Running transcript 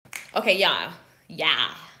Okay, y'all.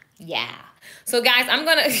 Yeah. So guys, I'm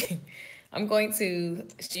gonna I'm going to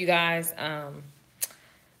show you guys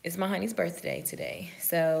it's my honey's birthday today.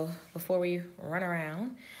 So before we run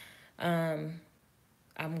around, um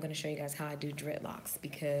I'm gonna show you guys how I do dreadlocks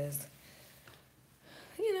because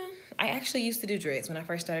I actually used to do dreads when I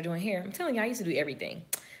first started doing hair. I'm telling you, I used to do everything.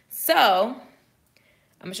 So I'm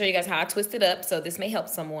gonna show you guys how I twist it up. So this may help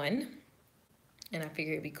someone, and I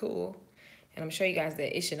figure it'd be cool. And I'm gonna show you guys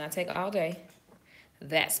that it should not take all day.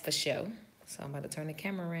 That's for show. So I'm about to turn the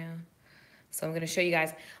camera around. So I'm gonna show you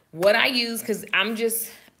guys what I use because I'm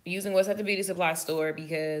just using what's at the beauty supply store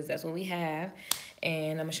because that's what we have.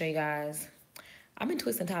 And I'm gonna show you guys. I've been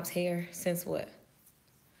twisting Top's hair since what?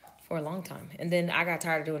 For a long time. And then I got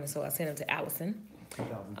tired of doing it, so I sent him to Allison.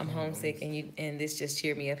 I'm homesick, and this just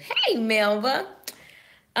cheered me up. Hey, Melva.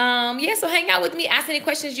 Yeah, so hang out with me. Ask any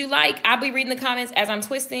questions you like. I'll be reading the comments as I'm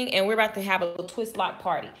twisting, and we're about to have a little twist lock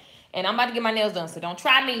party. And I'm about to get my nails done, so don't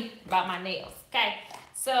try me about my nails. Okay.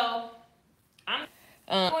 So I'm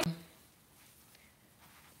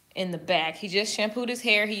in the back. He just shampooed his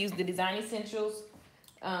hair. He used the Design Essentials.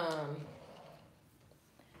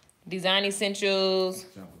 Design Essentials.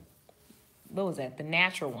 What was that? The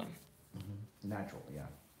natural one. Natural, yeah.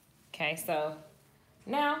 Okay, so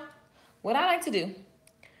now what I like to do,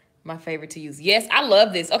 my favorite to use. Yes, I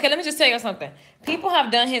love this. Okay, let me just tell you something. People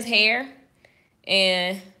have done his hair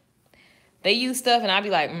and they use stuff and I'll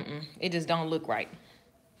be like, it just don't look right.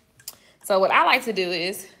 So what I like to do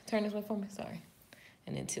is, turn this way for me, sorry.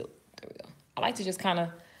 And then tilt, there we go. I like to just kind of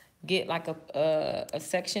get like a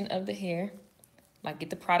section of the hair, like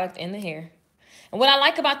get the product in the hair. And what I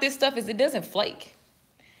like about this stuff is it doesn't flake.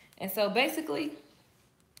 And so basically,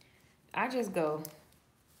 I just go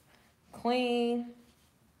clean.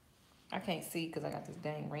 I can't see because I got this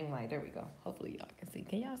dang ring light. There we go. Hopefully y'all can see.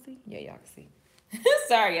 Can y'all see? Yeah, y'all can see.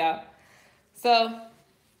 Sorry, y'all. So,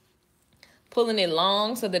 pulling it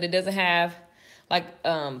long so that it doesn't have like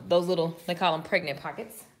those little, they call them pregnant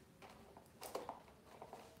pockets.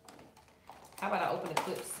 How about I open the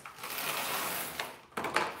clips?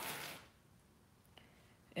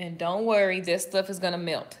 And don't worry, this stuff is gonna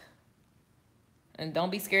melt. And don't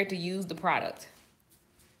be scared to use the product.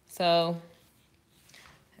 So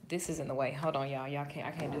this is in the way. Hold on, y'all. I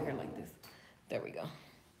can't do hair like this. There we go.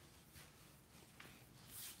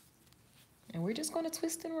 And we're just gonna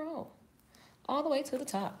twist and roll all the way to the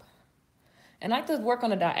top. And I like to work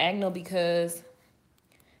on a diagonal because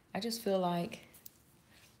I just feel like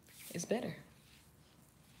it's better.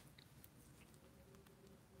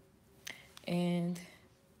 And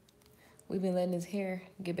we've been letting his hair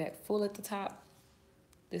get back full at the top.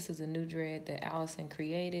 This is a new dread that Allison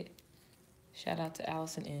created. Shout out to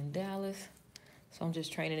Allison in Dallas. So I'm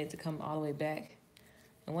just training it to come all the way back.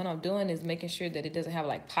 And what I'm doing is making sure that it doesn't have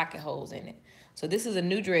like pocket holes in it. So this is a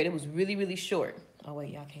new dread. It was really, really short. Oh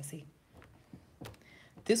wait, y'all can't see.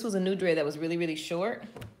 This was a new dread that was really, really short.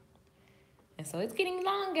 And so it's getting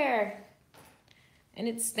longer. And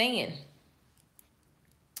it's staying.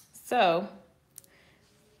 So,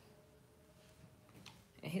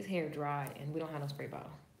 and his hair dried and we don't have no spray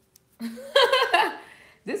bottle.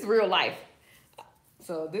 This is real life.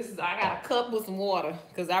 So this is, I got a cup with some water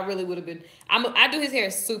because I really would have been, I do his hair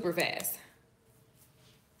super fast.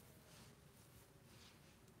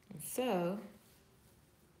 And so,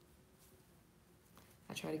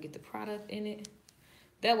 I try to get the product in it.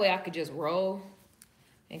 That way I could just roll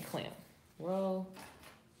and clamp. Roll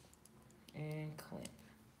and clamp.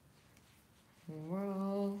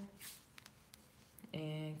 Roll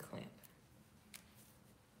and clamp.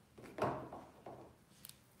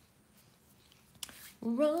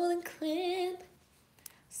 Roll and clamp.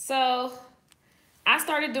 So I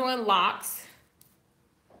started doing locks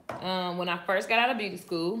when I first got out of beauty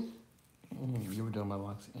school. You were doing my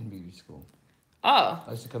locks in beauty school. Oh.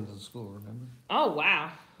 I used to come to the school, remember? Oh, wow.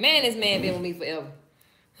 Man, this man been with me forever.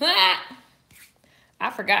 I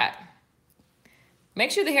forgot. Make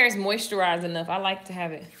sure the hair is moisturized enough. I like to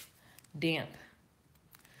have it damp.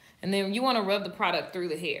 And then you want to rub the product through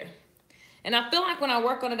the hair. And I feel like when I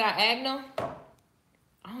work on a diagonal,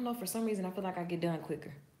 I don't know, for some reason, I feel like I get done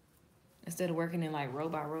quicker. Instead of working in like row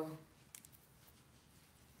by row.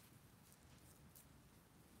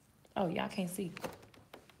 Oh, y'all can't see.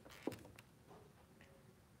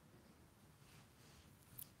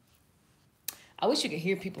 I wish you could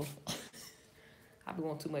hear people. I be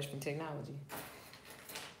wanting too much from technology.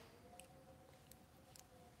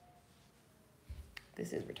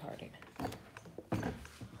 This is retarded.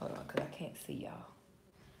 Hold on, because I can't see y'all.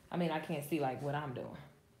 I mean, I can't see like what I'm doing.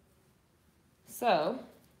 So.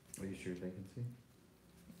 Are you sure they can see?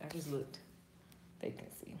 I just looked. They can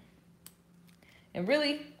see. And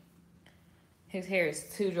really, his hair is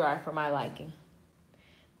too dry for my liking.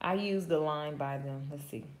 I use the line by them. Let's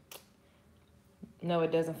see. No,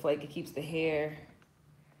 it doesn't flake. It keeps the hair.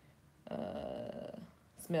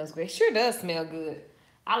 Smells great. Sure does smell good.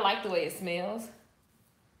 I like the way it smells.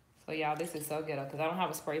 So y'all, this is so ghetto because I don't have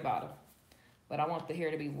a spray bottle. But I want the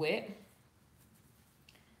hair to be wet.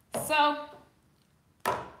 So,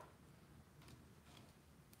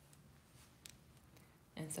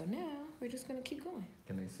 and so now we're just gonna keep going.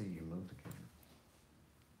 Can they see you move the camera?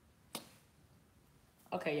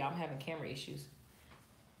 Okay, y'all, I'm having camera issues.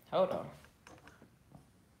 Hold on.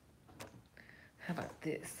 How about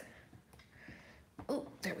this? Oh,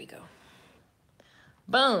 there we go.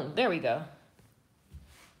 Boom, there we go.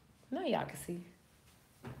 Now y'all can see.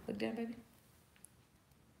 Look down, baby.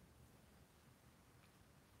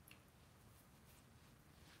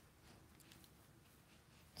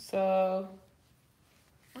 So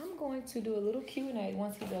I'm going to do a little Q&A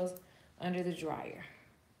once he goes under the dryer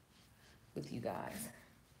with you guys.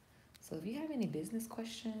 So if you have any business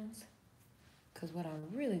questions, because what I'm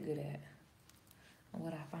really good at and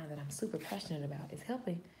what I find that I'm super passionate about is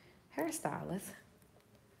helping hairstylists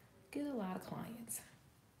get a lot of clients.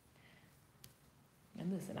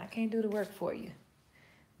 And listen, I can't do the work for you,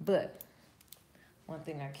 but one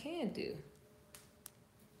thing I can do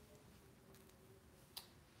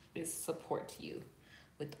is support you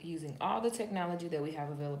with using all the technology that we have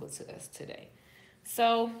available to us today.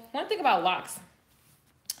 So one thing about locks,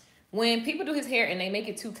 when people do his hair and they make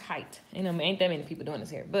it too tight, you know, ain't that many people doing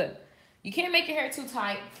his hair, but you can't make your hair too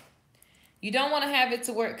tight. You don't want to have it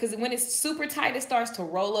to work, because when it's super tight, it starts to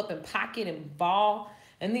roll up and pocket and ball,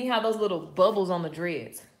 and then you have those little bubbles on the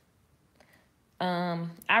dreads.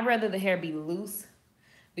 I'd rather the hair be loose,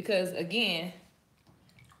 because again,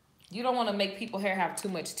 you don't want to make people's hair have too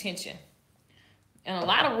much tension. And a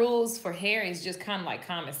lot of rules for hair is just kind of like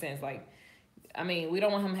common sense. Like, I mean, we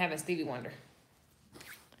don't want him having Stevie Wonder.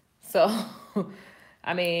 So,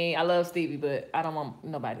 I mean, I love Stevie, but I don't want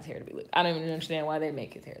nobody's hair to be loose. I don't even understand why they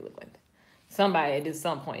make his hair look like that. Somebody at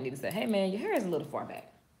some point need to say, hey, man, your hair is a little far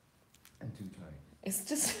back. And too tight. It's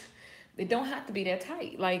just, it don't have to be that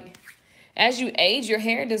tight. Like, as you age, your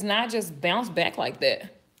hair does not just bounce back like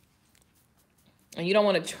that. And you don't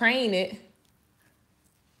want to train it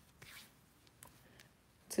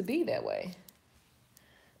to be that way.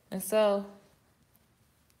 And so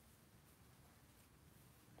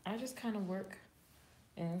I just kind of work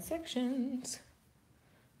in sections.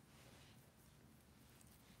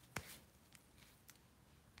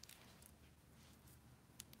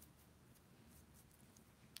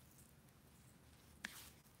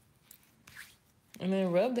 And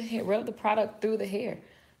then rub the product through the hair,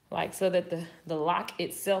 like so that the lock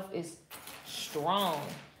itself is strong.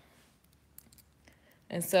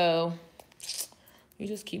 And so you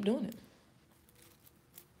just keep doing it.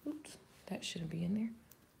 Oops, that shouldn't be in there.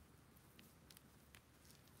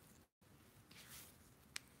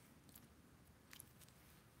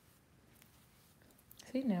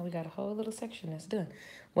 See, now we got a whole little section that's done.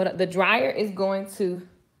 What the dryer is going to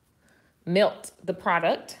melt the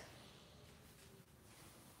product,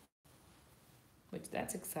 which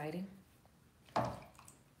that's exciting.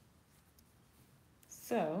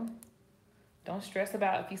 So don't stress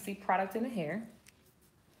about if you see product in the hair.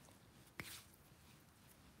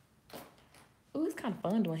 Ooh, it's kind of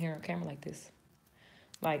fun doing hair on camera like this.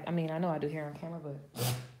 Like, I mean, I know I do hair on camera, but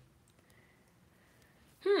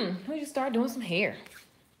we just start doing some hair.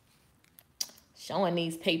 Showing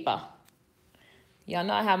these people. Y'all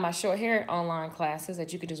know I have my short hair online classes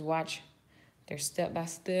that you could just watch. They're step by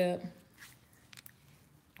step.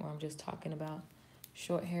 Where I'm just talking about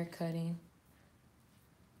short hair cutting.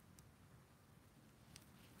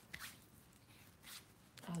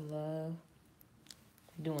 I love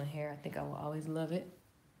doing hair. I think I will always love it.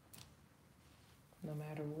 No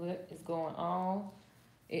matter what is going on.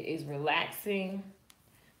 It is relaxing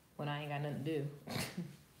when I ain't got nothing to do.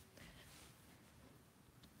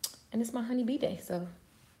 And it's my honeybee day, so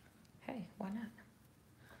hey, why not?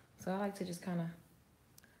 So I like to just kind of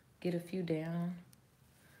get a few down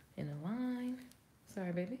in a line.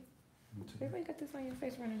 Sorry, baby. Everybody got this on your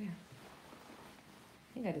face running down.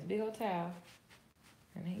 You got this big old towel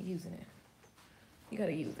and ain't using it. You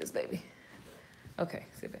gotta use this, baby. Okay,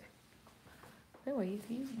 sit back. Anyway, you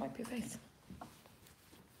can use it, wipe your face.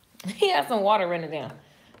 He has some water running down.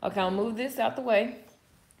 Okay, I'll move this out the way.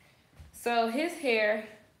 So his hair,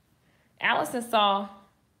 Allison's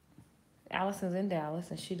in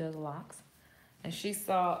Dallas and she does locks. And she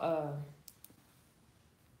saw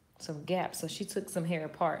some gaps, so she took some hair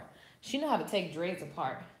apart. She know how to take dreads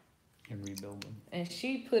apart. And rebuild them. And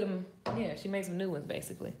she put them, yeah, she makes some new ones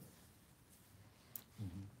basically.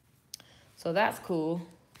 So that's cool.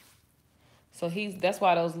 So that's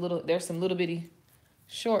why there's some little bitty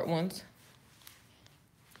short ones.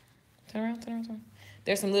 Turn around, turn around, turn around.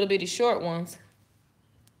 There's some little bitty short ones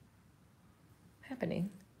happening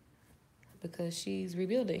because she's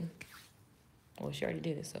rebuilding. Well, she already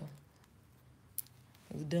did it, so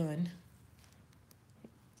it's done.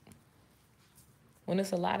 When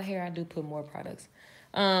it's a lot of hair, I do put more products.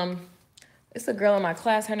 It's a girl in my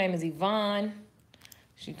class. Her name is Yvonne.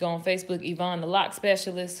 She go on Facebook, Yvonne the Lock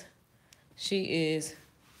Specialist. She is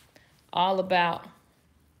all about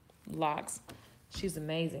locks. She's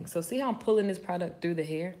amazing. So see how I'm pulling this product through the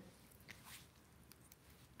hair?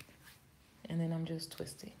 And then I'm just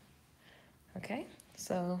twisting. Okay,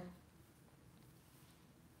 so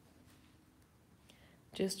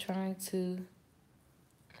just trying to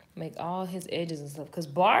make all his edges and stuff. Because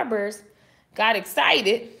barbers got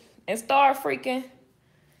excited and started freaking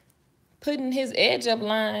putting his edge up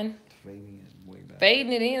line. Fading it way back.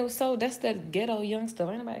 Fading it in. So that's that ghetto young stuff.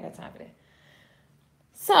 Ain't nobody got time for that.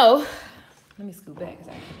 So let me scoot back because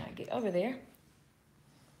I cannot get over there.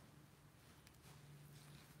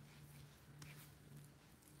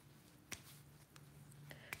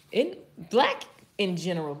 In black in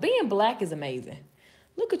general, being black is amazing.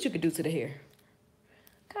 Look what you could do to the hair.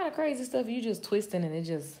 Kind of crazy stuff. You just twisting and it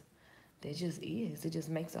just is. It just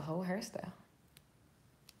makes a whole hairstyle.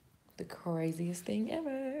 The craziest thing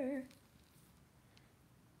ever.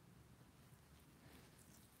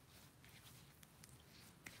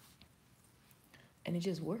 And it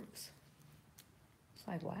just works. It's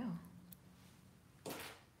like, wow.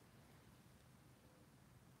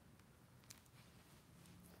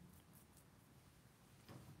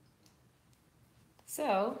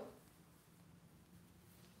 So,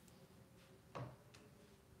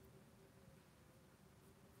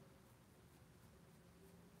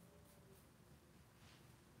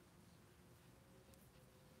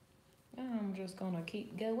 I'm just gonna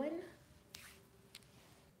keep going.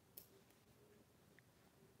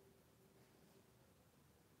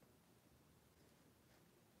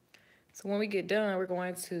 So when we get done, we're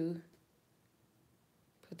going to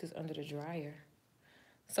put this under the dryer.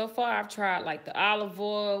 So far, I've tried like the olive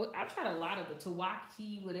oil. I've tried a lot of the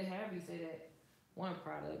Tawaki, whatever you say that one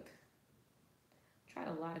product. Tried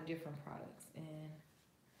a lot of different products, and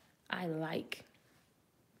I like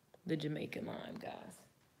the Jamaican lime, guys.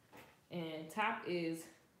 And top is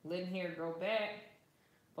letting hair grow back.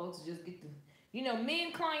 Folks just get to, you know,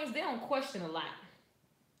 men clients, they don't question a lot.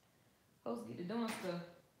 Folks get to doing stuff,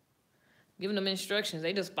 giving them instructions.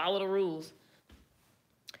 They just follow the rules.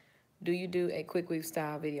 Do you do a quick weave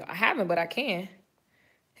style video? I haven't, but I can.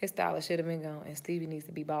 His stylist should have been gone, and Stevie needs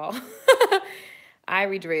to be bald.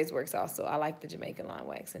 Ivory Dreads works also. I like the Jamaican lime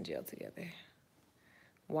wax and gel together.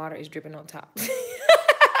 Water is dripping on top.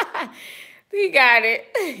 He got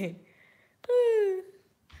it.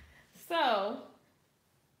 So,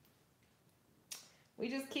 we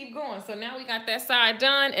just keep going. So now we got that side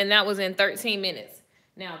done, and that was in 13 minutes.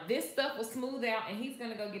 Now, this stuff will smooth out, and he's going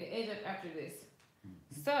to go get an edge up after this.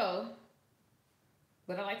 So,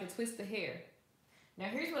 but I like to twist the hair. Now,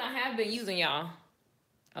 here's what I have been using, y'all.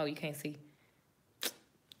 Oh, you can't see.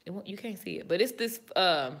 You can't see it, but it's this,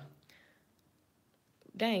 dang,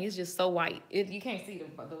 it's just so white. You can't see the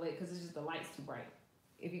light because it's just the light's too bright.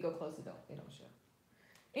 If you go close, it don't show.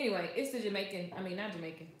 Anyway, it's the Jamaican, I mean, not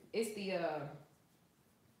Jamaican. It's the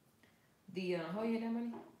hold your hand,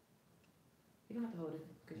 money. You don't have to hold it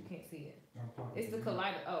because you can't see it. It's the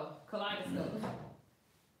kaleidoscope.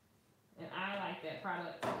 And I like that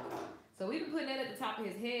product. So we've been putting that at the top of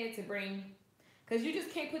his head to bring, because you just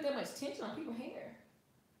can't put that much tension on people's hair.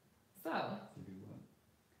 So,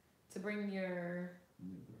 to bring your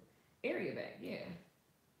area back, yeah.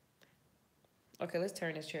 Okay, let's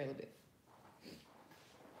turn this chair a little bit.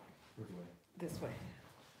 Which way? This way.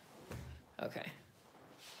 Okay.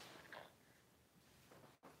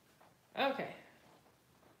 Okay.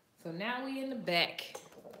 So now we in the back.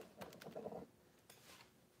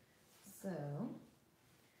 So,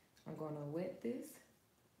 I'm gonna wet this.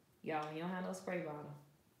 Y'all, you don't have no spray bottle.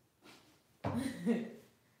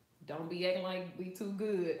 Don't be acting like we too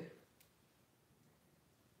good.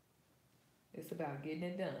 It's about getting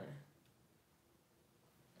it done.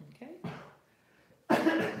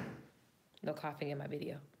 Okay? No coughing in my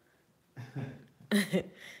video.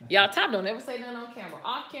 Y'all, Top don't ever say nothing on camera.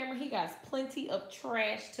 Off camera, he got plenty of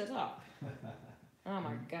trash to talk. Oh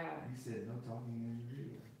my God. You said no talking in your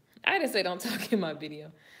video. I didn't say don't talk in my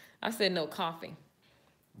video. I said no coughing.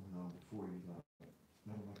 No, before you thought,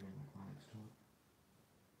 no, like when my clients talk.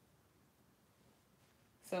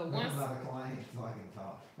 So I'm once, not a client, so I can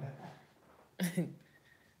talk.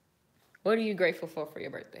 what are you grateful for your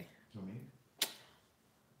birthday? For me?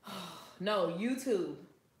 No, YouTube.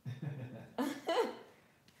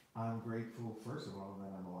 I'm grateful, first of all,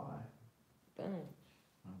 that I'm alive. Boom.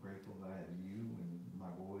 I'm grateful that I have you and my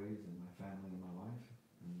boys and my family and my wife,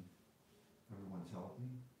 and everyone's healthy.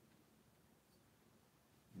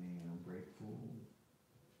 And I'm grateful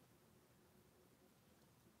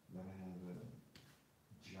that I have a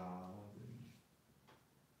job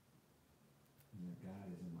and that God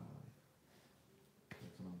is in my life.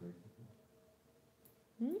 That's what I'm grateful for.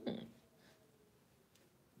 Mm.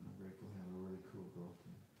 I'm grateful to have a really cool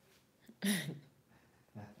girlfriend.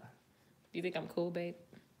 Do you think I'm cool, babe?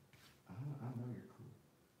 I know you're cool.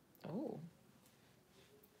 Oh.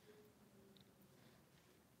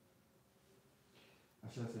 I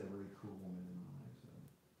should have said a really cool woman in my life, so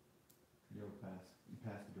you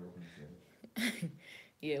passed the girlfriend stage.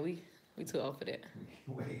 Yeah, we too old for that.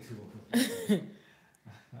 Way too old.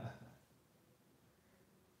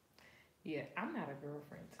 Yeah, I'm not a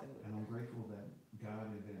girlfriend too. And I'm grateful that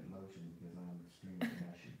God invented lotion because I'm extremely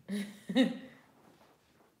ashy.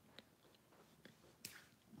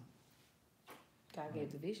 God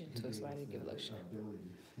gave the vision to us, so I didn't give lotion.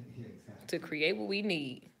 Ability. Yeah, exactly. To create what we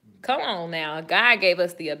need. Come on now. God gave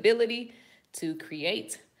us the ability to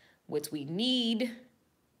create what we need.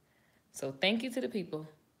 So thank you to the people.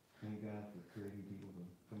 Thank God for creating people to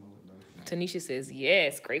come up with lotion. Tanisha says,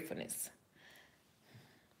 yes, gratefulness.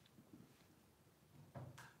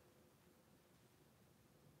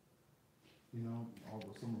 You know,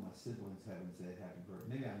 although some of my siblings haven't said happy birthday.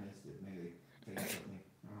 Maybe I missed it. Maybe they Facebook me.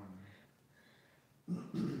 I don't know.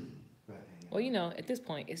 But hey, Well, you know, at this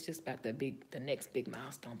point, it's just about the next big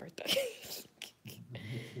milestone birthday.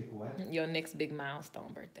 what? Your next big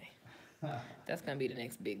milestone birthday. That's gonna be the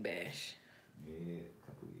next big bash. Yeah, a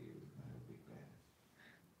couple of years. I have a big bash.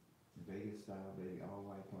 Vegas style, baby, all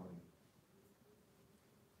white party.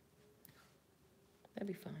 That'd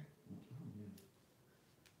be fun. Oh, yeah.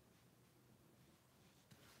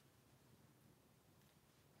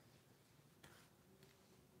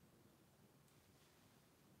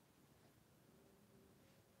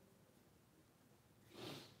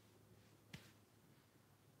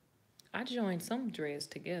 I joined some dreads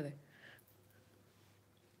together.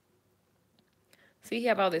 See, you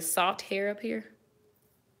have all this soft hair up here.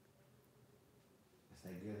 It's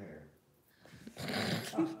that good hair.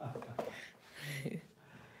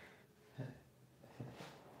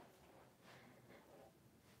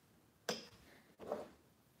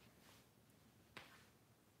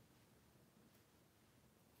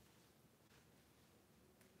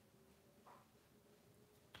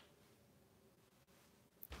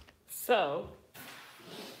 So,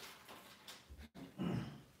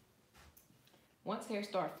 once hair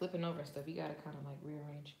start flipping over and stuff, you gotta kind of like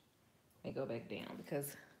rearrange and go back down,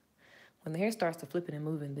 because when the hair starts to flipping and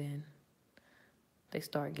moving, then they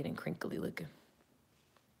start getting crinkly looking.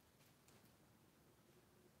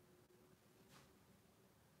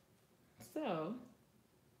 So,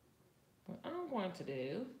 what I'm going to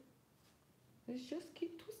do is just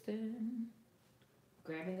keep twisting.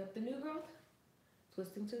 Grabbing up the new growth,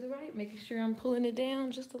 twisting to the right, making sure I'm pulling it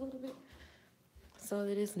down just a little bit so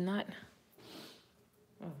that it's not.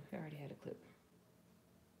 Oh, I already had a clip.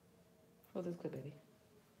 Hold this clip, baby.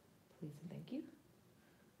 Please and thank you.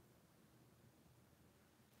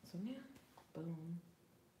 So now, boom.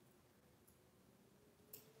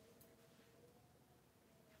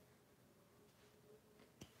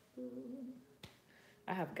 Boom.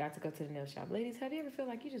 I have got to go to the nail shop. Ladies, have you ever feel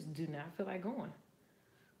like you just do not feel like going?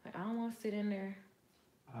 Like, I don't want to sit in there.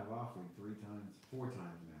 I've offered 4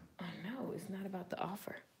 times now. I know, it's not about the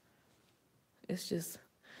offer. It's just,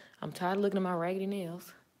 I'm tired of looking at my raggedy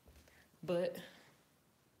nails. But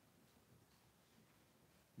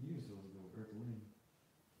You used to go Earth Wind.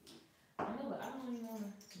 I know, but I don't even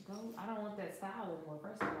want to go. I don't want that style anymore,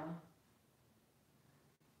 first of all.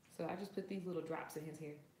 So I just put these little drops in his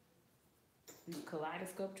hair. These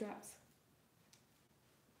kaleidoscope drops.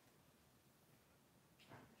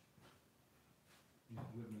 You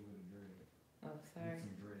whipped me with a dread. Oh, sorry. With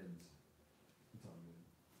some dreads. It's all good.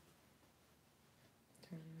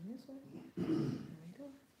 Turn it this way. There we go.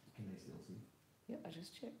 Can they still see? Yep, I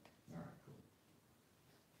just checked. Alright, cool.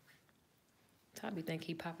 Tommy think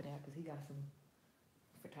he popping out because he got some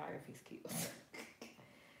photography skills.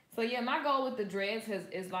 So yeah, my goal with the dreads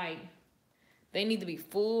is like, they need to be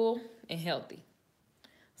full and healthy.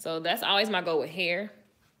 So that's always my goal with hair.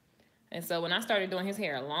 And so when I started doing his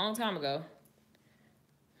hair a long time ago,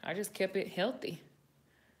 I just kept it healthy.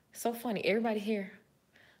 It's so funny, everybody here,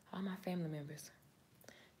 all my family members,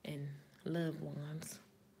 loved ones.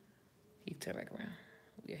 You turn back around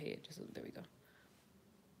with your head. Just there we go.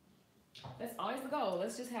 That's always the goal.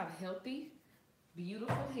 Let's just have healthy,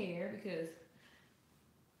 beautiful hair because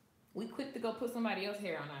we quick to go put somebody else's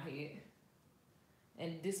hair on our head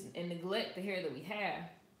and neglect the hair that we have.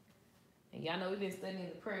 And y'all know we've been studying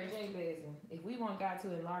the Prairie J beds, and if we want God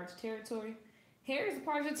to enlarge territory, hair is a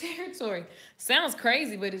part of the territory. Sounds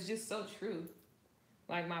crazy, but it's just so true.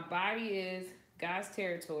 Like my body is God's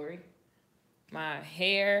territory. My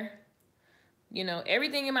hair, you know,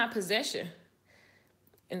 everything in my possession.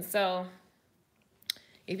 And so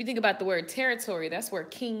if you think about the word territory, that's where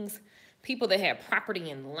kings, people that have property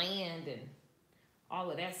and land and all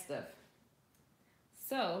of that stuff.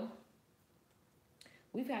 So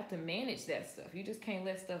we've got to manage that stuff. You just can't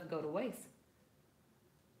let stuff go to waste.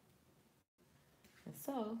 And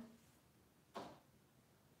so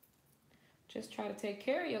just try to take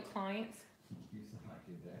care of your clients. You sound like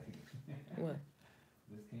your daddy. What?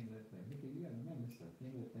 Just can't let things. You gotta manage stuff.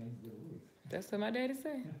 Can't let things go to waste. That's what my daddy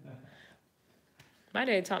said. My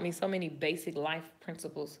dad taught me so many basic life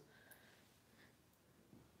principles.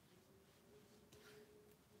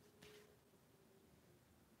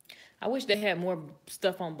 I wish they had more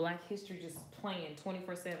stuff on Black history just playing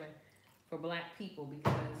 24/7 for Black people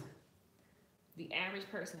because the average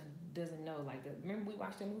person doesn't know. Like, remember we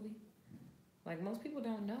watched the movie? Like, most people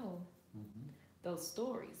don't know those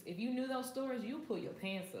stories. If you knew those stories, you pull your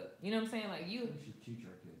pants up. You know what I'm saying? Like, We should teach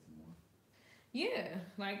our kids more. yeah,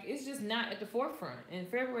 like it's just not at the forefront. And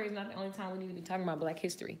February is not the only time we need to be talking about Black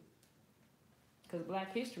history. Because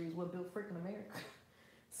Black history is what built freaking America.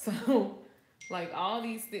 So, like all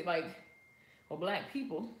these things, like, well, Black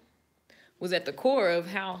people was at the core of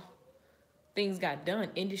how things got done.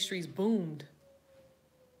 Industries boomed.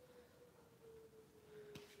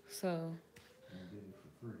 So, And did it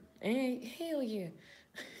for free. and hell yeah.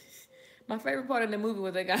 My favorite part of the movie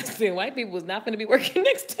was that guy said white people was not going to be working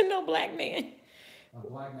next to no Black man. A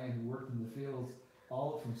Black man who worked in the fields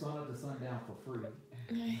all from sun up to sundown for free.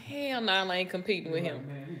 Hell no, I ain't competing with him. Like,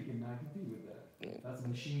 man, we cannot compete with that. That's a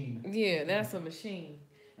machine. Yeah, that's a machine.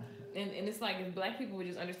 And it's like if Black people would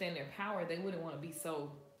just understand their power, they wouldn't want to be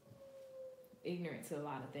so ignorant to a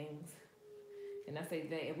lot of things. And I say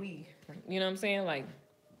that we, you know what I'm saying? Like,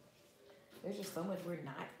 there's just so much we're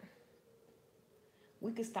not.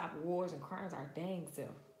 We could stop wars and crimes our dang self.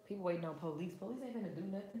 People waiting on police. Police ain't gonna do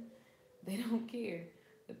nothing. They don't care.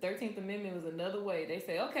 The 13th Amendment was another way. They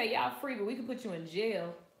say, okay, y'all free, but we can put you in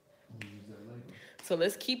jail. Use that labor. So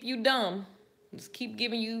let's keep you dumb. Let's keep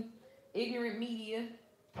giving you ignorant media.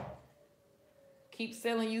 Keep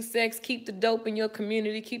selling you sex. Keep the dope in your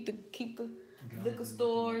community. Keep the liquor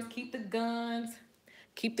stores. Keep the guns.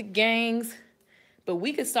 Keep the gangs. But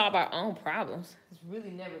we could solve our own problems. It's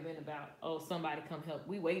really never been about, oh, somebody come help.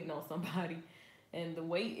 We waiting on somebody. And the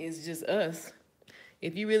wait is just us.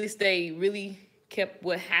 If you really kept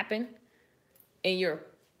what happened in your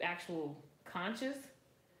actual conscious,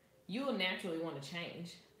 you'll naturally want to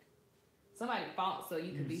change. Somebody fought so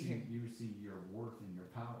you could be here. You see your worth and your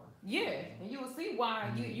power. Yeah, and you will see why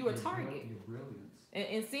you a target. Your brilliance.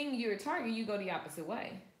 And seeing you're a target, you go the opposite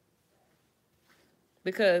way.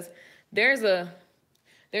 Because there's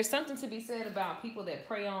something to be said about people that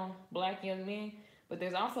prey on Black young men, but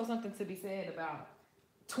there's also something to be said about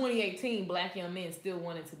 2018 Black young men still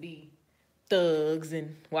wanting to be thugs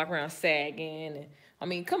and walk around sagging. And I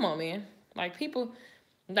mean, come on, man. Like people,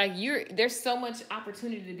 like there's so much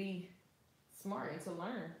opportunity to be smart and to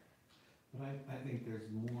learn. But I think there's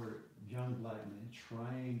more young Black men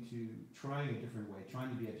trying a different way, trying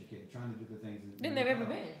to be educated, trying to do the things Than they've ever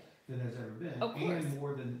been. Than there's ever been. Of course. And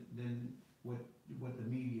more than what the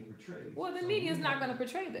media portrays. Well, the So media is we not have going to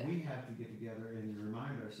portray that. We have to get together and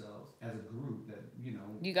remind ourselves as a group that,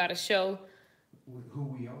 You got to show who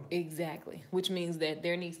we are. exactly, which means that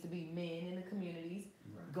there needs to be men in the communities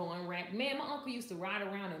Right. going rap. Man, my uncle used to ride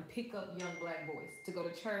around and pick up young Black boys to go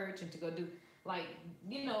to church and to go do, like,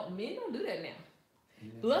 men don't do that now. Yeah.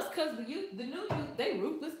 Plus, because the new youth, they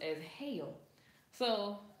ruthless as hell.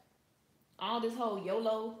 So, all this whole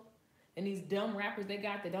YOLO and these dumb rappers they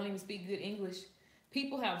got that don't even speak good English,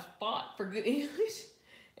 people have fought for good English,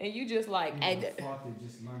 and you just like Fought to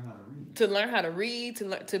just learn how to read. to learn how to read,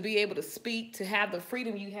 to be able to speak, to have the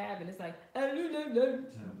freedom you have, and it's like, To have the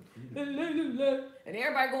freedom. and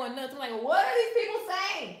everybody going nuts. I'm like, what are these people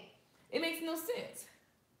saying? It makes no sense.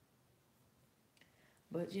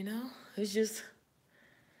 But it's just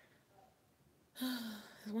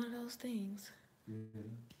it's one of those things. Yeah.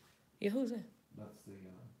 Yeah, who's that? That's the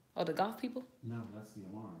Oh, the golf people? no, that's the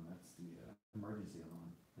alarm. That's the emergency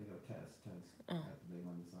alarm. They go test. Oh. After they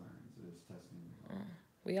run the siren, so there's testing.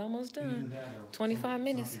 We almost Either done. that or 25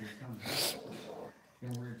 minutes. something is coming.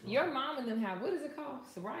 Then we're in trouble. Your mom and them have, what is it called?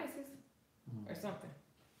 Psoriasis or Mm. something.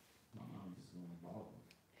 My mom just going bald.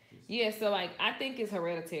 Just, Yeah, so like I think it's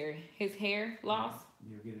hereditary. His hair loss.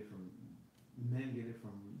 you get it from men. Get it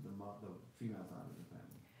from the female side of the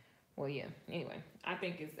family. Well, yeah. Anyway, I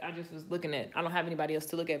think it's. I just was looking at. I don't have anybody else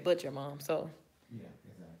to look at but your mom. So Yeah,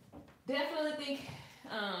 exactly. definitely think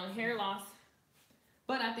hair loss.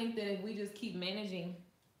 But I think that if we just keep managing,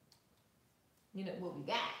 what we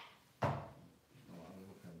got. Oh, I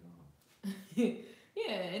will cut it off.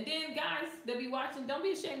 Yeah, and then guys that be watching, don't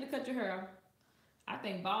be ashamed to cut your hair off. I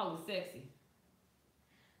think bald is sexy.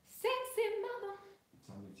 Sexy mother.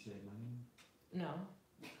 Somebody shave my hand. No.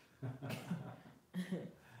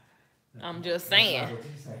 I'm just saying. That's not what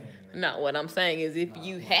you're saying. No, what I'm saying is if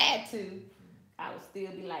you had to, I would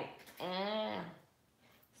still be like,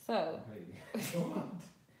 So. Hey.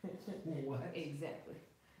 What? Exactly.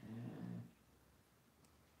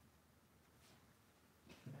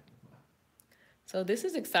 So this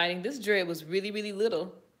is exciting. This dread was really, really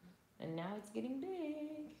little. And now it's getting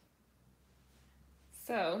big.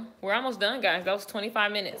 So we're almost done, guys. That was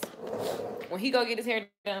 25 minutes. When he go get his hair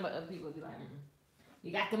done, but other people will be like,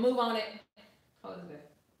 you got to move on it. Hold it there.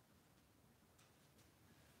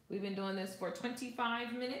 We've been doing this for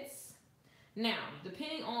 25 minutes. Now,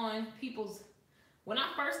 depending on people's, when I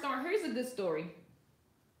first started, here's a good story.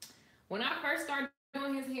 When I first started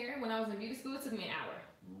doing his hair, when I was in beauty school, it took me an hour.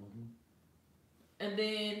 Mm-hmm. And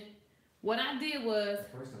then what I did was,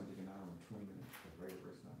 The first time took an hour and 20 minutes. The very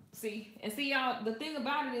first time. see y'all, the thing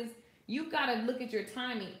about it is you gotta look at your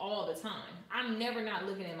timing all the time. I'm never not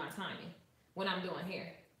looking at my timing when I'm doing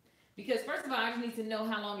hair. Because first of all, I just need to know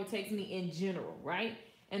how long it takes me in general, right?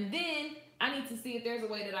 And then I need to see if there's a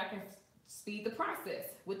way that I can speed the process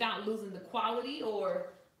without losing the quality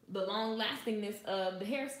or the long lastingness of the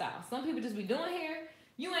hairstyle. Some people just be doing hair.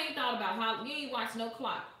 You ain't thought about how, you ain't watched no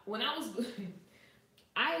clock. When I was,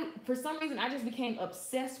 for some reason, I just became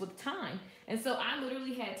obsessed with time. And so I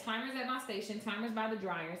literally had timers at my station, timers by the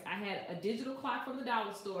dryers. I had a digital clock from the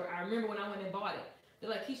dollar store. I remember when I went and bought it. They're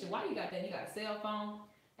like, Keisha, why you got that? You got a cell phone?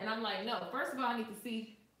 And I'm like, no, first of all, I need to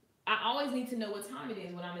see, I always need to know what time it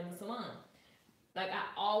is when I'm in the salon. Like I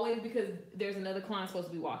always, because there's another client supposed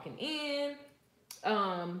to be walking in.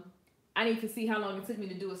 I need to see how long it took me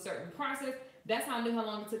to do a certain process. That's how I knew how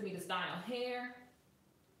long it took me to style hair.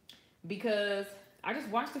 Because I just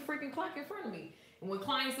watched the freaking clock in front of me. And when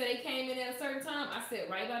clients said they came in at a certain time, I sat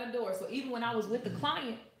right by the door. So even when I was with the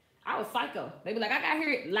client, I was psycho. They be like, I got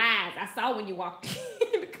here live. I saw when you walked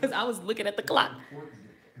in because I was looking at the clock.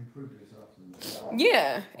 Improve yourself.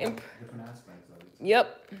 Yeah. Different aspects of it.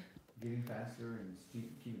 Yep. Getting faster and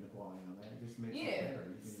keeping the quality on that just makes it better.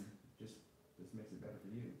 You can just makes it better for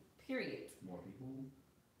you. Period. More people.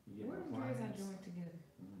 You get Where more are the dreads I clients. joined together?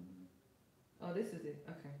 Mm-hmm. Oh, this is it.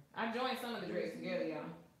 Okay. I joined some of the dreads together, y'all.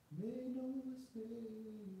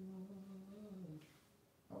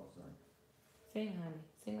 Oh, sorry. Sing, honey.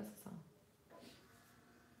 Sing us a song.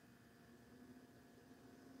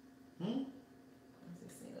 I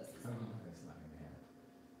said, sing us a Oh, song. that's not gonna happen.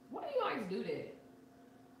 Why do you always do that?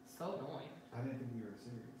 So annoying. I didn't think you were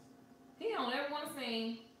serious. He don't ever want to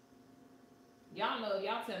sing. Y'all know,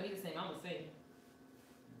 y'all tell me to sing, I'm going to sing.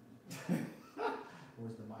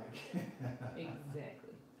 Where's the mic?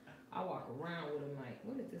 Exactly. I walk around with a mic.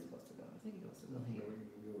 Where is this supposed to go? I think it goes to go here.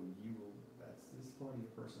 That's this part of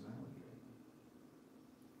your personality.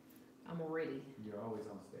 I'm ready. You're always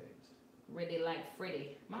on stage. Ready like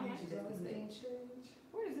Freddy. My life is the stage.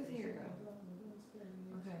 Where does this hair go?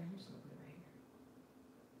 Okay, I'm just going to put it right here.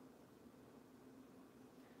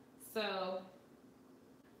 So,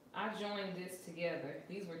 I joined this together.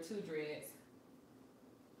 These were two dreads.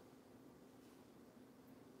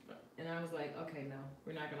 And I was like, okay, no,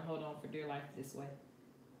 we're not going to hold on for dear life this way.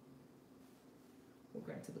 We're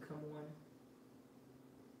going to become one.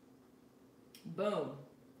 Boom.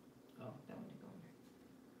 Oh, that one didn't go in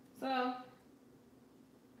there. So,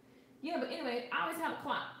 yeah, but anyway, I always have a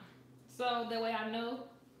clock. So that way I know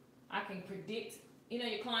I can predict. You know,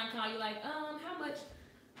 your client call you like,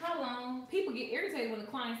 how long? People get irritated when the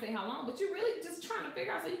clients say how long, but you're really just trying to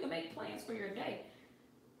figure out so you can make plans for your day.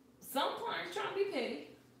 Some clients try to be petty.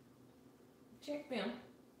 Check them.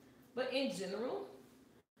 But in general,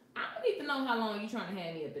 I need to know how long you're trying to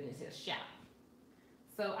have me up in this shop.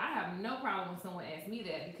 So I have no problem when someone asks me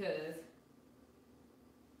that because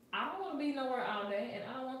I don't want to be nowhere all day and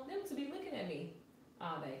I don't want them to be looking at me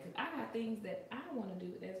all day because I got things that I want to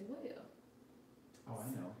do as well. Oh, I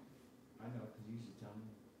know, because you used to tell me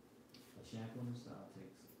a shampoo and style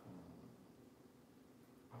takes,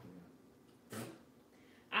 I forgot.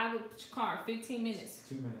 I would carve 15 minutes.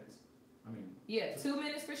 2 minutes. I mean. Yeah, 2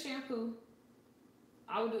 minutes for shampoo.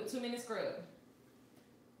 I would do a 2-minute scrub.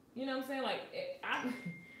 You know what I'm saying? Like,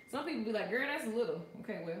 some people be like, girl, that's little.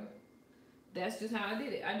 Okay, well, that's just how I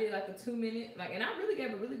did it. I did like a 2-minute, like, and I really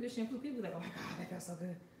gave a really good shampoo. People be like, oh my God, that feels so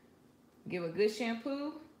good. Give a good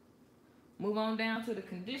shampoo. Move on down to the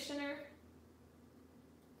conditioner.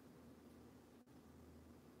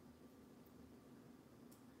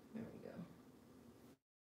 There we go.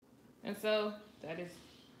 And so that is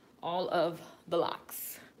all of the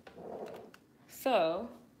locks. So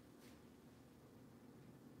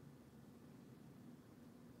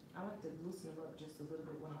I like to loosen it up just a little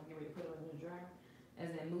bit when I get ready to put it in the dryer, and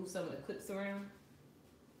then move some of the clips around.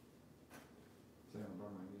 So I don't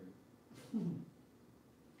burn my ear.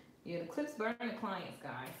 Yeah, the clips burn the clients,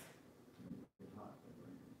 guys. It's hot.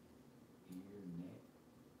 Ear, neck.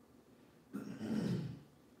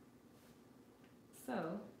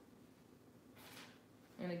 So,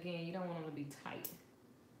 and again, you don't want them to be tight.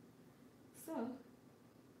 So,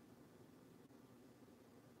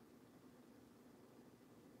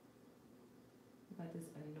 got this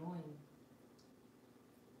annoying,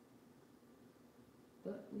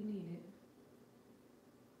 but we need it.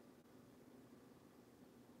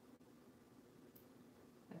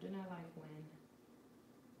 I do not like when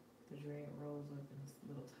the dread rolls up in this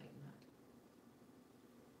little tight knot.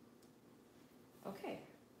 Okay,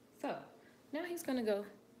 so now he's gonna go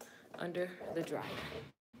under the dryer.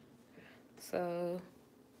 So,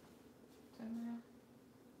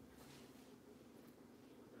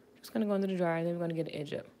 just gonna go under the dryer, then we're gonna get the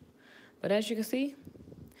edge up. But as you can see,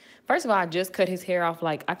 first of all, I just cut his hair off.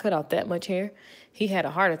 Like, I cut off that much hair. He had a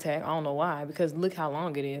heart attack. I don't know why, because look how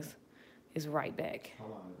long it is. It's right back. How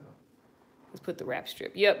long ago? Let's put the wrap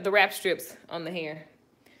strip. Yep, the wrap strips on the hair.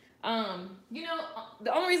 You know,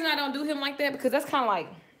 the only reason I don't do him like that, because that's kind of like,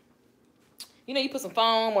 you know, you put some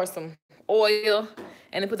foam or some oil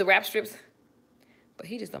and then put the wrap strips. But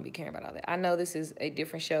he just don't be caring about all that. I know this is a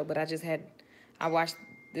different show, but I watched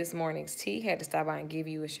this morning's tea. Had to stop by and give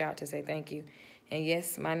you a shout to say thank you. And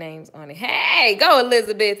yes, my name's on it. Hey, go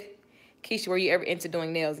Elizabeth. Keisha, were you ever into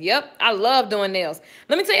doing nails? Yep, I love doing nails.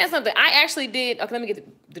 Let me tell you something. I actually did, okay, let me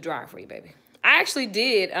get the dryer for you, baby. I actually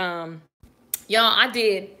did, y'all, I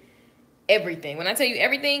did everything. When I tell you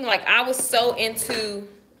everything, like, I was so into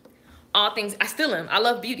all things. I still am. I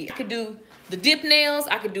love beauty. I could do the dip nails.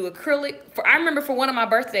 I could do acrylic. I remember for one of my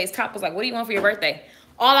birthdays, Top was like, what do you want for your birthday?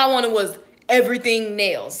 All I wanted was everything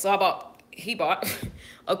nails. So he bought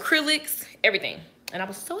acrylics, everything. And I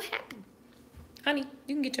was so happy. Honey,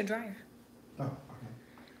 you can get your dryer. Oh, okay.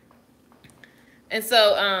 And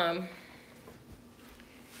so,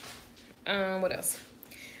 what else?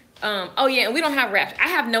 Oh yeah, and we don't have wraps. I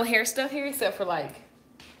have no hair stuff here except for like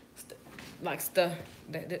stuff.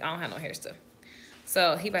 I don't have no hair stuff.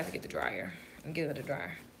 So he about to get the dryer and give it a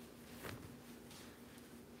dryer.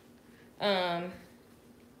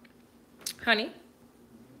 Honey,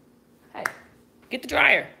 hey, get the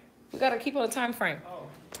dryer. We gotta keep on a time frame.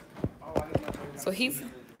 So he's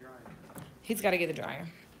got to get the dryer.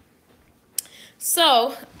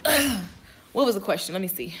 So, what was the question? Let me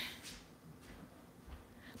see.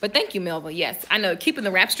 But thank you, Melva. Yes, I know. Keeping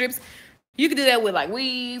the wrap strips. You can do that with like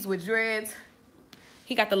weaves, with dreads.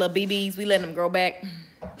 He got the little BBs. We let him grow back.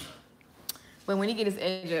 But when he get his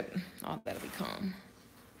edge up, oh, that'll be calm.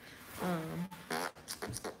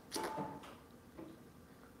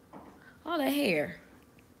 All that hair.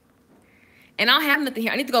 And I don't have nothing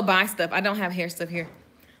here. I need to go buy stuff. I don't have hair stuff here.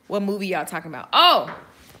 What movie y'all talking about? Oh,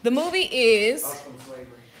 the movie is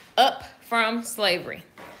Up from Slavery.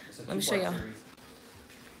 Let me show y'all.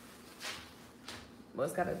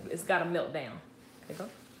 Well, it's gotta melt down. Okay, go.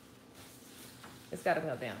 It's gotta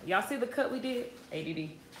melt down. Y'all see the cut we did? ADD.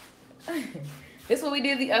 This is what we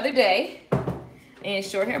did the other day in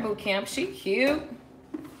short hair boot camp. She cute.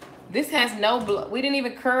 This has no blood. We didn't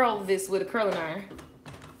even curl this with a curling iron.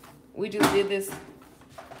 We just did this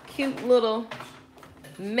cute little,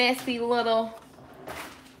 messy little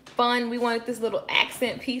fun. We wanted this little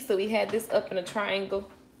accent piece, so we had this up in a triangle.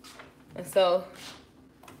 And so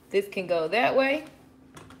this can go that way.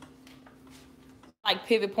 Like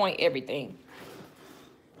pivot point everything.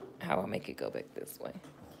 How do I make it go back this way?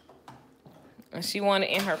 And she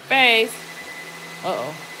wanted in her face.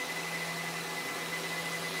 Uh-oh.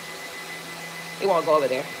 It won't go over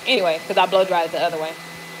there. Anyway, because I blow dried it the other way.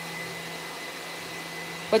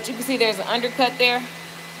 But you can see there's an undercut there.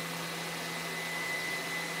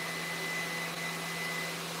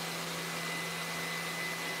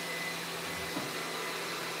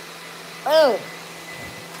 Oh.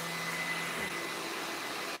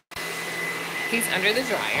 He's under the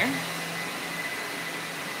dryer.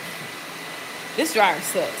 This dryer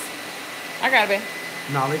sucks. I got it, babe.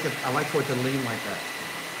 No, I like for it to lean like that.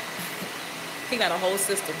 He got a whole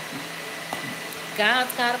system.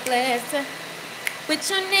 God's got a blessing with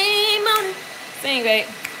your name on it. Sing, babe.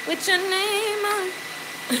 With your name on it.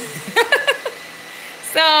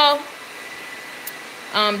 So,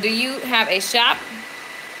 do you have a shop?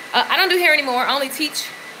 I don't do hair anymore. I only teach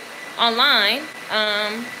online.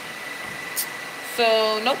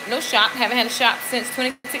 So, nope, no shop. Haven't had a shop since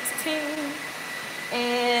 2016.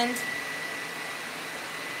 And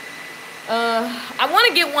I want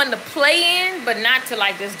to get one to play in, but not to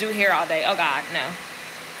like just do hair all day. Oh God, no.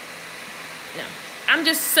 No. I'm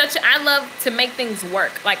just I love to make things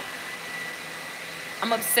work. Like,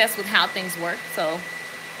 I'm obsessed with how things work. So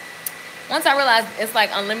once I realized it's like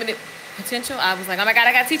unlimited potential, I was like, oh my God,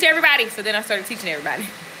 I got to teach everybody. So then I started teaching everybody.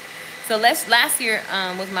 So last year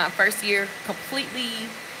was my first year completely,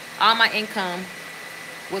 all my income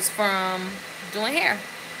was from doing hair.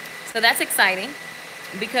 So that's exciting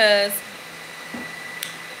because,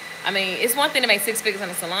 I mean, it's one thing to make 6 figures in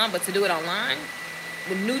a salon, but to do it online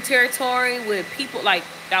with new territory, with people, like,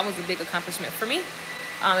 that was a big accomplishment for me.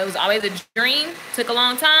 It was always a dream, took a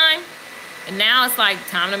long time, and now it's like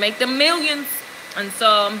time to make the millions. And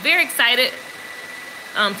so I'm very excited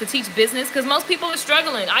to teach business because most people are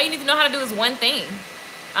struggling. All you need to know how to do is one thing.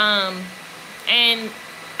 And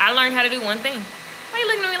I learned how to do one thing. Why are you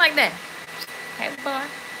looking at me like that? Hey, boy.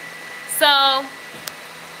 So,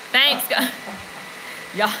 thanks, God.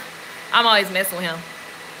 Y'all, I'm always messing with him.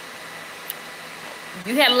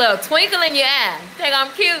 You had a little twinkle in your eye. You think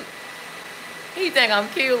I'm cute? He think I'm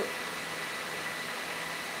cute.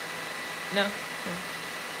 No?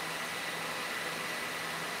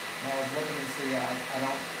 I was looking to see, I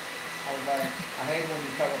was like, I hate when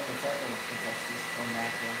you cover up the freckles because that's just so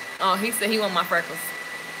natural. Oh, he said he want my freckles.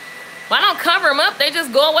 Well, I don't cover them up. They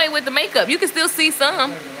just go away with the makeup. You can still see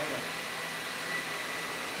some.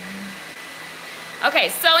 Okay,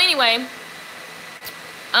 so anyway.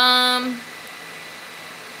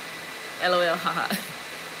 LOL, haha.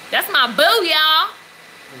 That's my boo, y'all.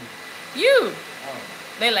 You.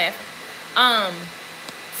 They laughing.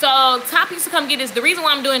 So Top used to come get this. The reason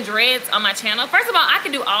why I'm doing dreads on my channel, first of all, I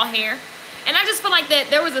can do all hair. And I just feel like that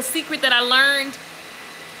there was a secret that I learned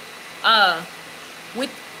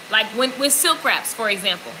with silk wraps, for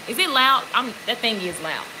example. Is it loud? That thing is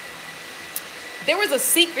loud. There was a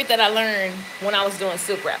secret that I learned when I was doing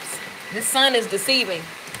silk wraps. The sun is deceiving.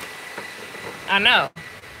 I know.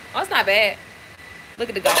 Oh, it's not bad. Look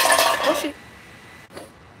at the golf. Oh, shit.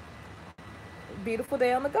 Beautiful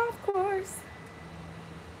day on the golf course.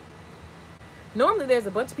 Normally, there's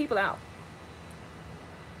a bunch of people out.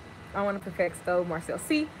 I want to perfect stove Marcel.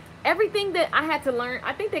 See, everything that I had to learn,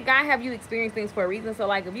 I think that God have you experience things for a reason. So,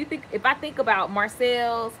 like, if I think about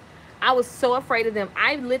Marcel's, I was so afraid of them.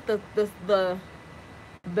 I lit the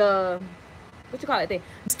what you call it thing?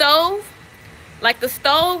 Stove. Like the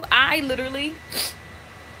stove, I literally,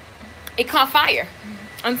 it caught fire.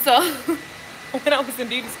 And so when I was in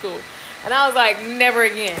beauty school, and I was like, never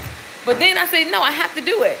again. But then I said, no, I have to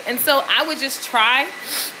do it. And so I would just try.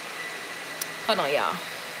 Hold on, y'all.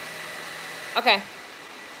 Okay.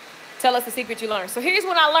 Tell us the secret you learned. So here's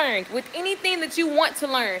what I learned. With anything that you want to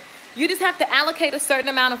learn, you just have to allocate a certain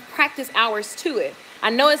amount of practice hours to it. I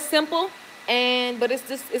know it's simple, but it's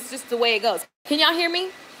just the way it goes. Can y'all hear me?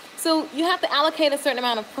 So you have to allocate a certain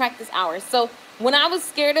amount of practice hours. So when I was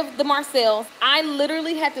scared of the Marcel's, I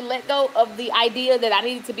literally had to let go of the idea that I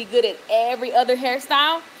needed to be good at every other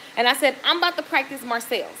hairstyle. And I said, I'm about to practice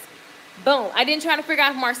Marcel's. Boom. I didn't try to figure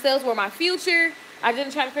out if Marcel's were my future. I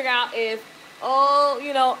didn't try to figure out if,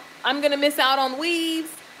 I'm going to miss out on weaves.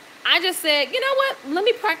 I just said, you know what? Let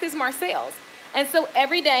me practice Marcel's. And so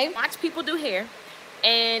every day, watch people do hair.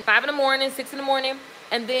 And 5 in the morning, 6 in the morning.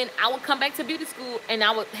 And then I would come back to beauty school and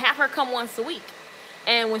I would have her come once a week.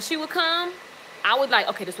 And when she would come, I would like,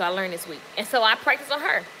 okay, this is what I learned this week. And so I practiced on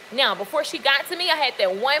her. Now, before she got to me, I had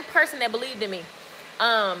that one person that believed in me.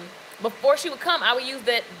 Before she would come, I would use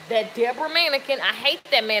that Deborah mannequin. I hate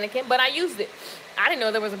that mannequin, but I used it. I didn't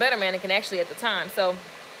know there was a better mannequin actually at the time. So,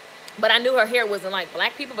 but I knew her hair wasn't like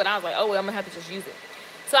black people, but I was like, oh, well, I'm gonna have to just use it.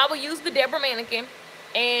 So I would use the Deborah mannequin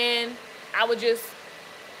and I would just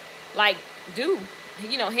like do,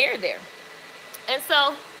 hair there. And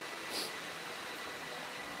so,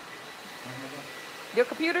 your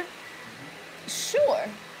computer? Sure.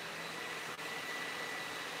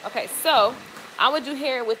 Okay, so I would do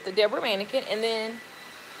hair with the Deborah mannequin, and then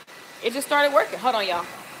it just started working. Hold on, y'all.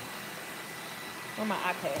 Where's my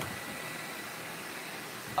iPad?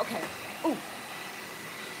 Okay. Ooh.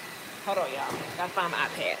 Hold on, y'all. Gotta find my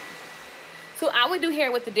iPad. So I would do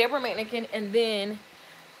hair with the Deborah mannequin, and then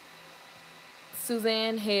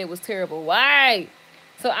Suzanne head was terrible. Why?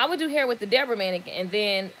 So I would do hair with the Deborah mannequin, and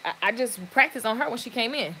then I just practiced on her when she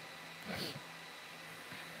came in.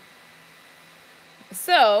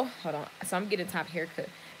 So, hold on. So I'm getting top haircut.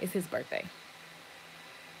 It's his birthday.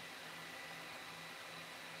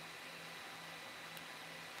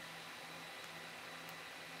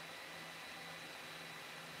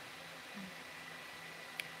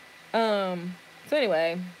 So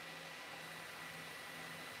anyway,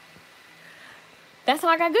 that's how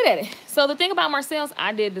I got good at it. So the thing about Marcel's,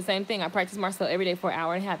 I did the same thing. I practiced Marcel every day for an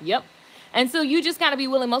hour and a half. Yep. And so you just got to be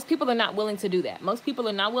willing. Most people are not willing to do that. Most people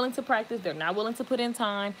are not willing to practice. They're not willing to put in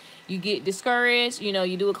time. You get discouraged. You know,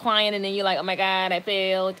 you do a client and then you're like, oh my God, I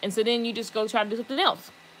failed. And so then you just go try to do something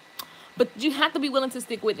else. But you have to be willing to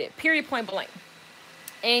stick with it, period, point blank.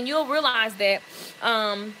 And you'll realize that,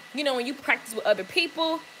 you know, when you practice with other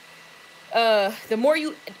people, the more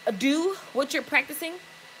you do what you're practicing,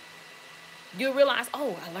 you'll realize,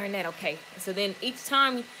 oh, I learned that, okay. So then each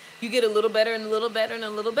time you get a little better and a little better and a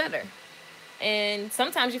little better. And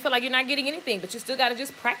sometimes you feel like you're not getting anything, but you still got to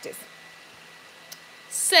just practice.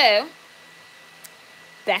 So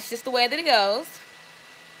that's just the way that it goes.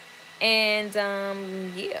 And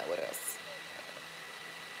yeah, what else?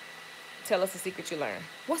 Tell us a secret you learned.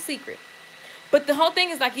 What secret? But the whole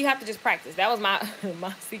thing is like you have to just practice. That was my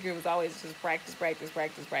secret was always just practice.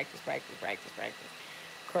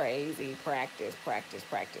 Crazy practice.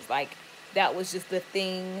 Like that was just the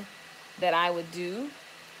thing that I would do.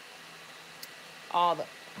 Hold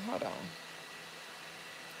on.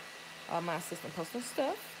 All my assistant posting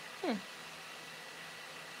stuff.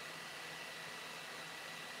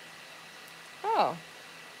 Oh,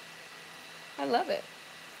 I love it.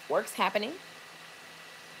 Work's happening.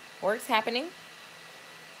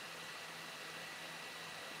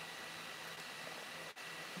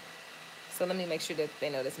 So let me make sure that they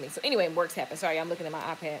notice me. So anyway, work's happening. Sorry, I'm looking at my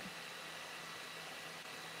iPad.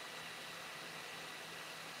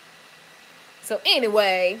 So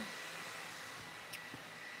anyway,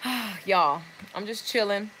 y'all, I'm just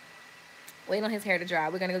chilling, waiting on his hair to dry.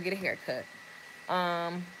 We're gonna go get a haircut.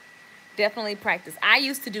 Definitely practice. I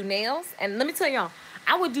used to do nails, and let me tell y'all,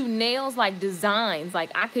 I would do nails like designs.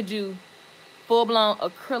 Like I could do full-blown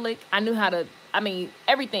acrylic. I knew how to,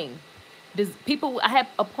 everything. I had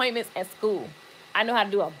appointments at school. I know how to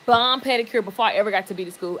do a bomb pedicure before I ever got to be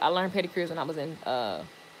to school. I learned pedicures when I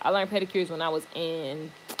was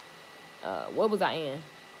in, what was I in?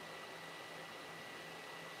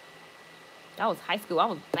 That was high school. I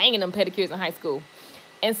was banging them pedicures in high school.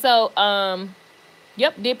 And so,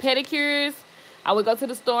 did pedicures. I would go to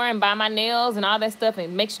the store and buy my nails and all that stuff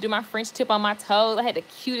and make sure to do my French tip on my toes. I had the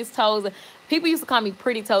cutest toes. People used to call me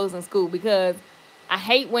pretty toes in school because I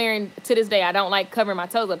hate wearing, to this day, I don't like covering my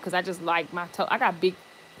toes up because I just like my toes. I got big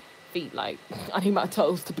feet. Like, I need my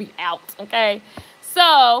toes to be out, okay? So,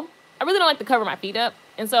 I really don't like to cover my feet up.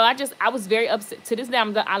 And so, I was very upset. To this day,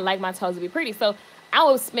 I like my toes to be pretty. So, I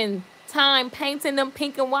would spend time painting them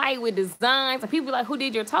pink and white with designs. And people be like, who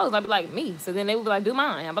did your toes? I'd be like, me. So then they would be like, do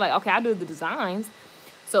mine. I'd be like, okay, I'll do the designs.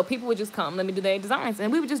 So people would just come, let me do their designs.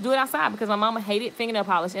 And we would just do it outside because my mama hated fingernail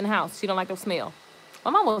polish in the house. She don't like the smell.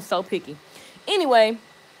 My mama was so picky. Anyway,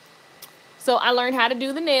 so I learned how to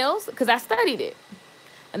do the nails because I studied it.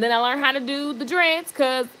 And then I learned how to do the dreads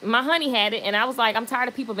because my honey had it. And I was like, I'm tired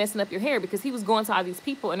of people messing up your hair because he was going to all these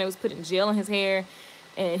people and they was putting gel in his hair.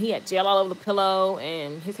 And he had gel all over the pillow,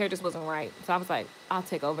 and his hair just wasn't right. So I was like, I'll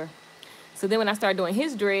take over. So then when I started doing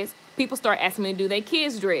his dreads, people started asking me to do their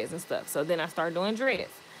kids' dreads and stuff. So then I started doing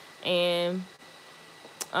dreads. And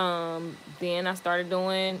then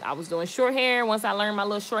I was doing short hair. Once I learned my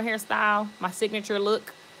little short hair style, my signature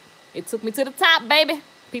look, it took me to the top, baby.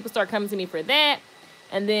 People started coming to me for that.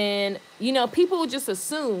 And then, people just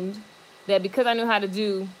assumed that because I knew how to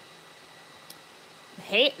do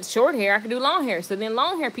short hair, I could do long hair. So then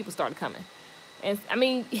long hair people started coming. And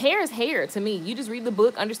hair is hair to me. You just read the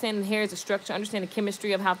book, understand the hair is a structure, understand the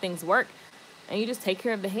chemistry of how things work, and you just take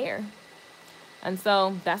care of the hair. And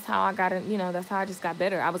so that's how I got it, that's how I just got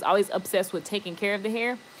better. I was always obsessed with taking care of the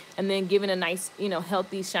hair and then giving a nice,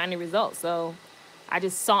 healthy, shiny result. So I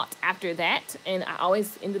just sought after that, and I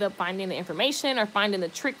always ended up finding the information or finding the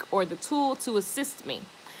trick or the tool to assist me.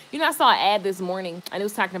 I saw an ad this morning, and it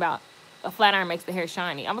was talking about a flat iron makes the hair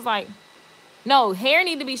shiny. I was like, no, hair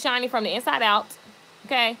need to be shiny from the inside out,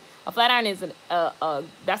 okay? A flat iron is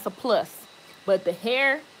that's a plus. But the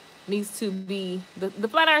hair needs to be, the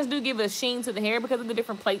flat irons do give a sheen to the hair because of the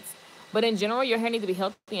different plates. But in general, your hair needs to be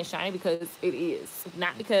healthy and shiny because it is.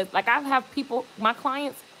 Not because, like I have people, my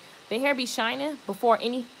clients, the hair be shining before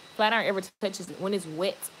any flat iron ever touches it. When it's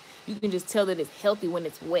wet, you can just tell that it's healthy when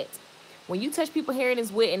it's wet. When you touch people's hair and it's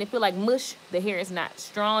wet and it feel like mush, the hair is not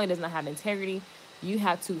strong. It does not have integrity. You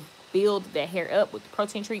have to build that hair up with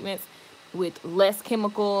protein treatments, with less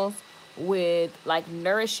chemicals, with like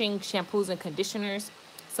nourishing shampoos and conditioners.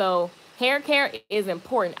 So hair care is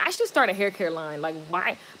important. I should start a hair care line. Like,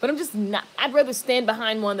 why? But I'm just not. I'd rather stand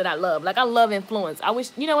behind one that I love. Like, I love Influence. I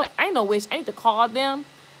wish, you know what? I ain't no wish. I need to call them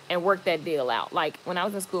and work that deal out. Like, when I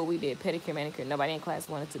was in school, we did pedicure, manicure. Nobody in class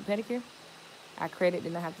wanted to pedicure. I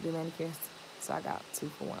did not have to do manicures. So I got 2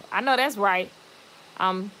 for 1. I know that's right.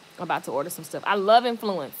 I'm about to order some stuff. I love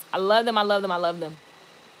Influence. I love them. I love them. I love them.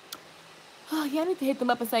 Oh, yeah, I need to hit them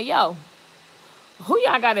up and say, yo, who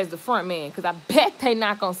y'all got as the front man? Because I bet they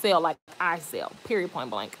not going to sell like I sell. Period, point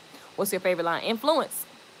blank. What's your favorite line? Influence.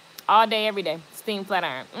 All day, every day. Steam flat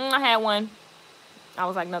iron. I had one. I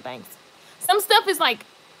was like, no thanks. Some stuff is like,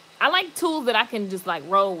 I like tools that I can just like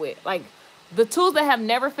roll with. Like the tools that have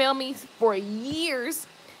never failed me for years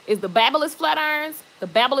is the Babyliss flat irons, the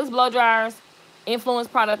Babyliss blow dryers, Influence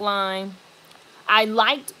product line. I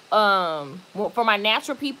liked, for my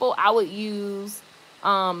natural people, I would use,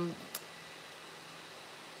 what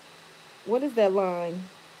is that line?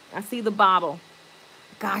 I see the bottle.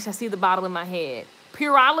 Gosh, I see the bottle in my head.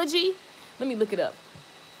 Pureology. Let me look it up.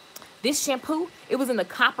 This shampoo, it was in the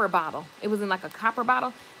copper bottle. It was in like a copper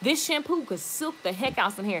bottle. This shampoo could silk the heck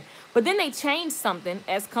out some hair. But then they changed something,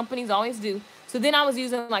 as companies always do. So then I was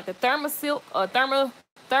using like the Thermasilk or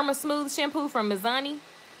Therma Smooth shampoo from Mizani.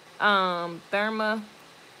 I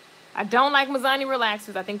don't like Mizani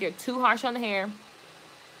relaxers. I think they're too harsh on the hair.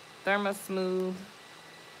 Therma Smooth.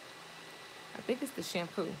 I think it's the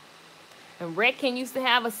shampoo. And Redken used to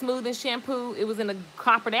have a smoothing shampoo. It was in a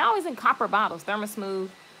copper. They're always in copper bottles. Therma Smooth.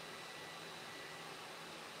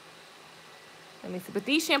 Let me see. But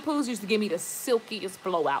these shampoos used to give me the silkiest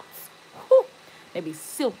blowouts. Whew. They'd be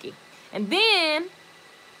silky. And then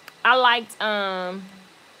I liked,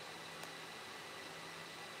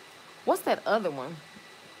 what's that other one?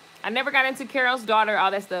 I never got into Carol's Daughter, all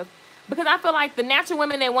that stuff. Because I feel like the natural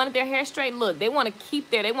women that wanted their hair straight, look, they want to keep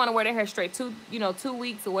they want to wear their hair straight 2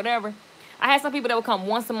 weeks or whatever. I had some people that would come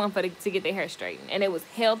once a month to get their hair straightened. And it was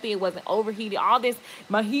healthy. It wasn't overheated. All this,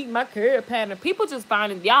 my curl pattern. People just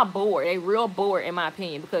find it, y'all bored. They real bored, in my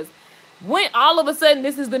opinion. Because when all of a sudden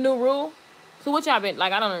this is the new rule. So what y'all been,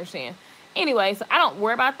 like, I don't understand. Anyway, so I don't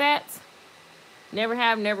worry about that. Never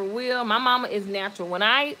have, never will. My mama is natural. When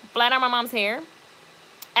I flat iron my mom's hair,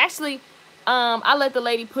 actually, I let the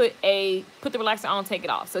lady put the relaxer on, take it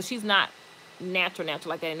off. So she's not natural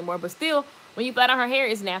like that anymore. But still, when you flat iron her hair,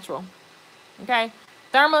 it's natural. Okay,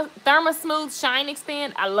 Therma Smooth Shine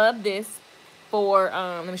Extend. I love this for,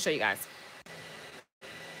 let me show you guys.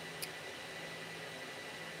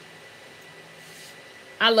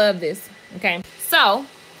 I love this. Okay, so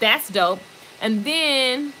that's dope. And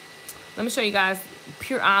then let me show you guys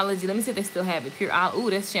Pureology. Let me see if they still have it.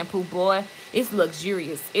 Ooh, this shampoo, boy, it's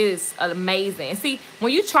luxurious. It is amazing. And see,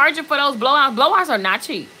 when you charge it for those blowouts are not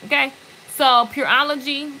cheap. Okay, so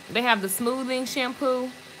Pureology, they have the smoothing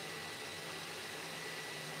shampoo.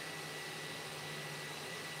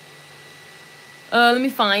 Let me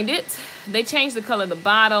find it. They changed the color of the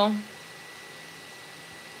bottle.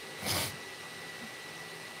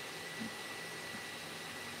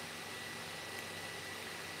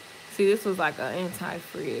 See, this was like an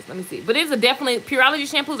anti-frizz. Let me see. But it's definitely,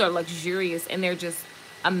 Pureology shampoos are luxurious and they're just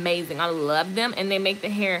amazing. I love them. And they make the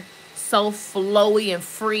hair so flowy and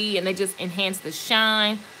free and they just enhance the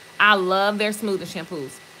shine. I love their smoothing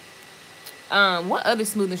shampoos. What other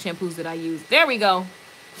smoothing shampoos did I use? There we go.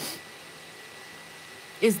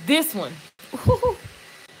 It's this one. Hold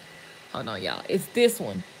on, y'all. It's this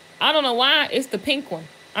one. I don't know why. It's the pink one.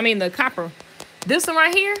 I mean, the copper. This one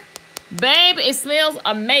right here, babe, it smells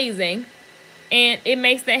amazing. And it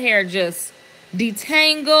makes the hair just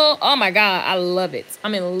detangle. Oh, my God. I love it.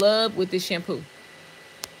 I'm in love with this shampoo.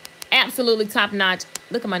 Absolutely top notch.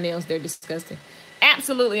 Look at my nails. They're disgusting.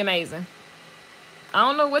 Absolutely amazing. I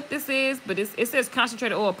don't know what this is, but it says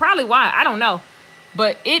concentrated oil. Probably why. I don't know.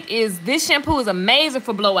 But this shampoo is amazing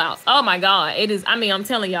for blowouts. Oh my God. It is, I mean, I'm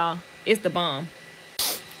telling y'all, it's the bomb.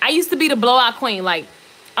 I used to be the blowout queen. Like,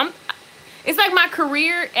 it's like my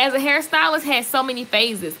career as a hairstylist had so many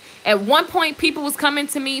phases. At one point, people was coming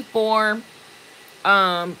to me for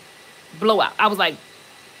blowout. I was like,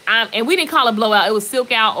 and we didn't call it blowout. It was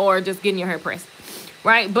silk out or just getting your hair pressed.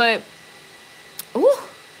 Right? But, ooh,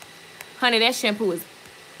 honey, that shampoo is,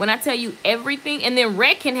 when I tell you everything. And then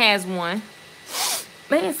Redken has one.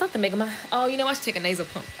 Man, something making my, oh, you know, I should take a nasal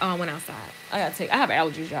pump. Oh, I went outside. I have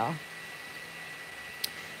allergies, y'all.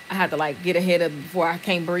 I had to like get ahead of it before I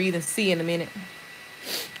can't breathe and see in a minute.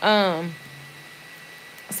 Um,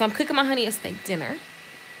 so I'm cooking my honey a steak dinner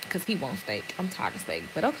because he wants steak. I'm tired of steak,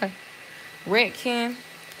 but okay. Redken,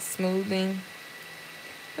 smoothing.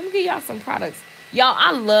 Let me give y'all some products. Y'all,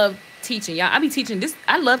 I love teaching. Y'all, I be teaching this.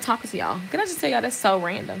 I love talking to y'all. Can I just tell y'all that's so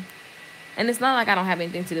random? And it's not like I don't have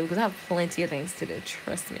anything to do because I have plenty of things to do.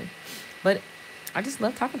 Trust me. But I just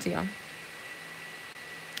love talking to y'all.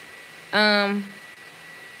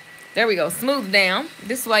 There we go. Smooth down.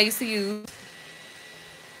 This is why I used to use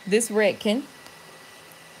this Redken.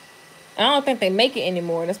 I don't think they make it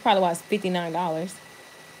anymore. That's probably why it's $59.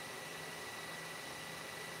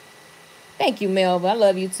 Thank you, Melva. I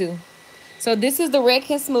love you too. So this is the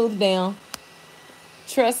Redken Smooth Down.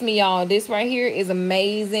 Trust me, y'all. This right here is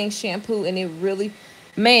amazing shampoo, and it really,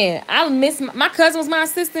 man, I miss my cousin was my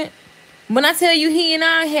assistant. When I tell you, he and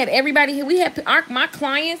I had everybody here. We had my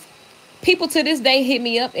clients. People to this day hit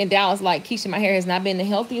me up in Dallas like, Keisha, my hair has not been the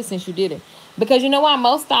healthiest since you did it. Because you know why?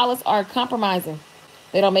 Most stylists are compromising.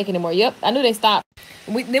 They don't make it anymore. Yep, I knew they stopped.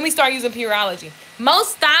 Then we start using Pureology.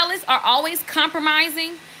 Most stylists are always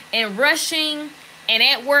compromising and rushing and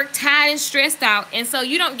at work tired and stressed out. And so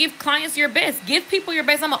you don't give clients your best. Give people your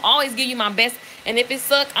best. I'm going to always give you my best. And if it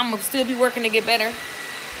sucks, I'm going to still be working to get better.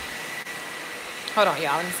 Hold on,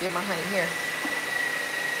 y'all. Let me see my honey here.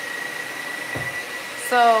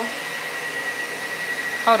 So,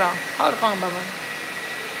 hold on. Hold the phone, Bubba.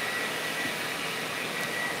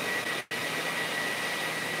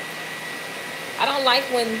 I don't like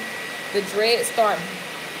when the dreads start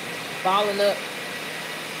balling up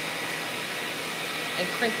and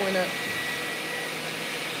crinkling up.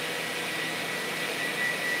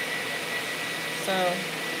 So,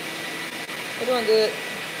 we're doing good.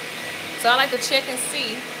 So I like to check and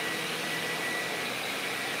see.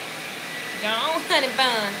 Y'all, honey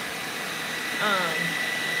bun.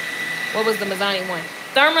 What was the Mazzani one?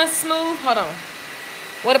 Therma Smooth. Hold on.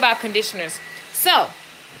 What about conditioners? So,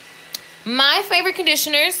 my favorite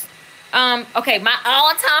conditioners. Okay, my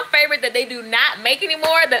all-time favorite that they do not make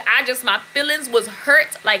anymore, that my feelings was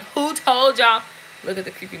hurt. Like, who told y'all? Look at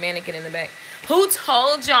the creepy mannequin in the back. Who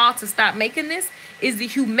told y'all to stop making this? Is the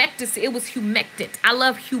humectant. It was humectant. I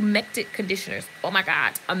love humectant conditioners. Oh my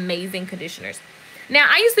God, amazing conditioners. Now,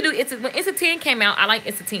 I used to do it when It's a 10 came out. I like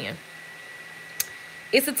It's a 10.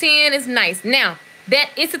 It's a 10 is nice. Now,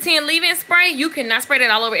 that It's a 10 leave-in spray, you cannot spray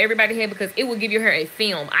that all over everybody's head because it will give your hair a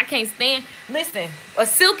film. I can't stand. Listen, a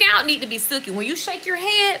silk out need to be silky. When you shake your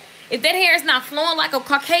head, if that hair is not flowing like a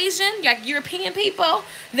Caucasian, like European people,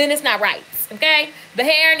 then it's not right, okay? The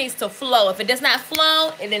hair needs to flow. If it does not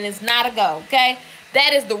flow, then it's not a go, okay?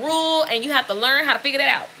 That is the rule, and you have to learn how to figure that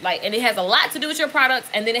out. Like, and it has a lot to do with your products,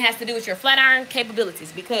 and then it has to do with your flat iron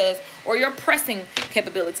capabilities or your pressing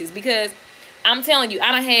capabilities, because I'm telling you,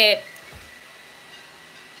 I done had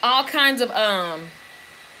all kinds of, I've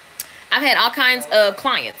had all kinds of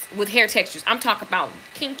clients with hair textures. I'm talking about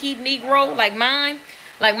kinky Negro like mine.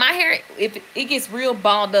 Like my hair, if it gets real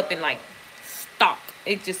balled up and like stock,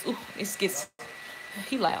 it just, it gets,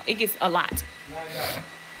 he loud. It gets a lot.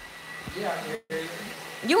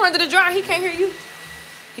 You under the dryer, he can't hear you.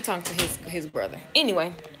 He talking to his brother.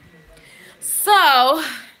 Anyway, so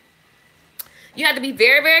you have to be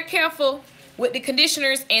very, very careful with the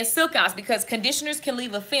conditioners and silk outs because conditioners can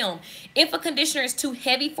leave a film. If a conditioner is too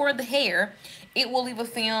heavy for the hair, it will leave a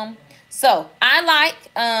film. So I like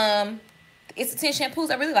It's a 10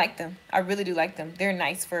 shampoos. I really like them. I really do like them. They're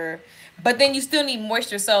nice but then you still need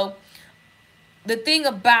moisture. So the thing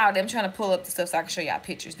about it, I'm trying to pull up the stuff so I can show y'all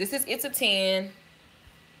pictures. This is It's a 10.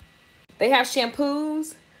 They have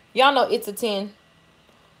shampoos. Y'all know It's a 10.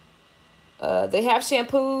 They have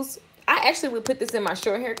shampoos. I actually would put this in my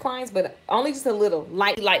short hair clients, but only just a little.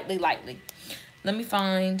 Lightly. Let me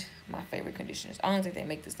find my favorite conditioners. I don't think they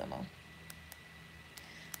make this no more.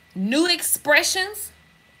 New Expressions.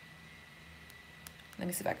 Let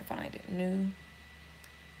me see if I can find it. New.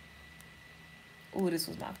 Ooh, this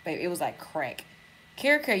was my favorite. It was like crack.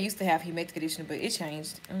 Care used to have humectant conditioner, but it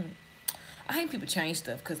changed. I hate people change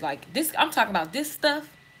stuff because like this, I'm talking about this stuff.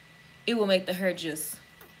 It will make the hair just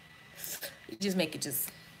make it just.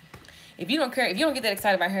 If you don't care, if you don't get that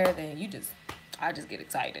excited about hair, then I just get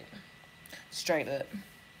excited. Straight up.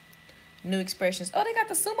 New Expressions. Oh, they got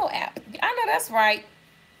the Sumo app. I know that's right.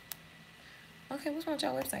 Okay, what's wrong with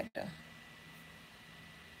y'all website though?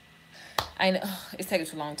 I know it's taking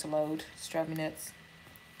too long to load. It's driving me nuts.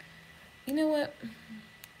 You know what?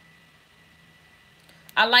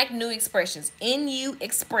 I like New Expressions. NU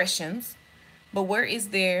Expressions. But where is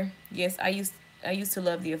there? Yes, I use I used to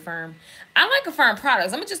love the Affirm. I like Affirm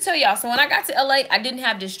products. I'm gonna just tell y'all. So when I got to LA, I didn't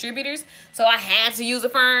have distributors, so I had to use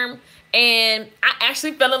Affirm, and I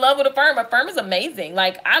actually fell in love with Affirm. Affirm is amazing.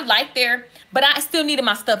 Like I like their, but I still needed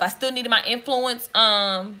my stuff. I still needed my Influence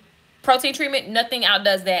protein treatment. Nothing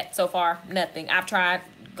outdoes that so far. Nothing. I've tried.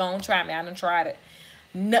 Go and try me. I done tried it.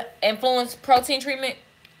 No, Influence protein treatment,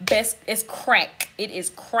 best. It's crack. It is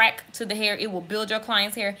crack to the hair. It will build your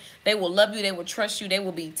client's hair. They will love you. They will trust you. They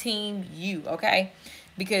will be team you, okay,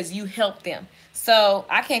 because you help them. So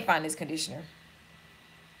I can't find this conditioner.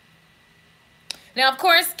 Now, of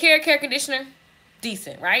course, care conditioner,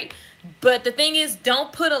 decent, right? But the thing is,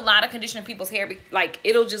 don't put a lot of conditioner in people's hair. Like,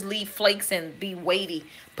 it'll just leave flakes and be weighty.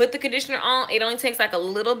 Put the conditioner on. It only takes like a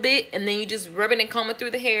little bit, and then you just rub it and comb it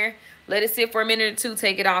through the hair. Let it sit for a minute or two.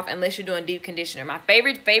 Take it off unless you're doing deep conditioner. My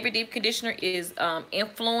favorite deep conditioner is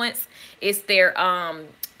Influence. It's their,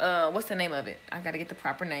 what's the name of it? I got to get the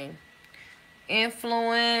proper name.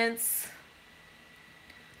 Influence.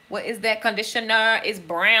 What is that conditioner? It's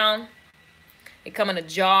brown. It come in a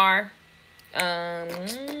jar.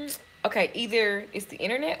 Okay, either it's the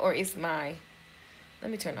internet or it's my, let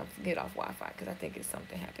me get off Wi-Fi because I think it's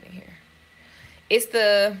something happening here. It's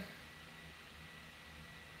the,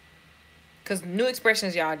 because New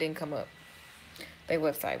Expressions, y'all, didn't come up. Their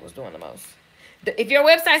website was doing the most. If your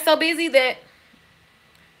website's so busy that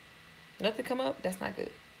nothing come up, that's not good.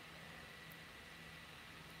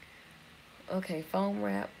 Okay, foam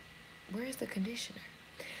wrap. Where is the conditioner?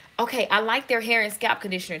 Okay, I like their hair and scalp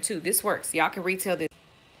conditioner too. This works. Y'all can retail this.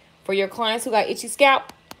 For your clients who got itchy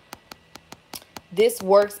scalp, this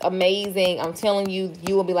works amazing. I'm telling you,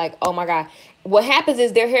 you will be like, oh my God. What happens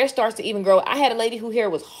is their hair starts to even grow. I had a lady whose hair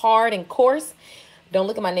was hard and coarse. Don't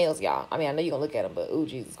look at my nails, y'all. I mean, I know you're going to look at them, but oh,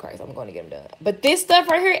 Jesus Christ, I'm going to get them done. But this stuff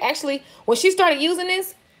right here, actually, when she started using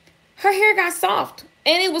this, her hair got soft.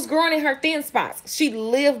 And it was growing in her thin spots. She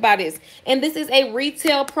lived by this. And this is a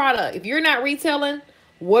retail product. If you're not retailing,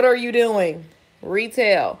 what are you doing?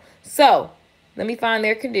 Retail. So, let me find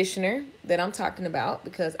their conditioner that I'm talking about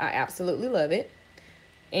because I absolutely love it.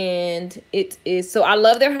 And it is, so I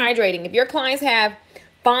love their hydrating. If your clients have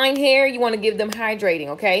fine hair, you want to give them hydrating,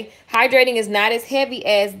 okay? Hydrating is not as heavy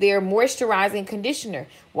as their moisturizing conditioner.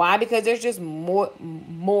 Why? Because there's just more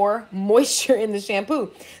moisture in the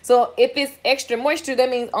shampoo. So if it's extra moisture, that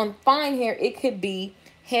means on fine hair, it could be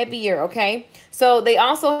heavier, okay? So they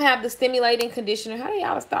also have the stimulating conditioner. How are they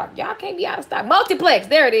out of stock? Y'all can't be out of stock. Multiplex,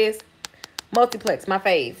 there it is. Multiplex, my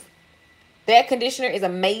fave. That conditioner is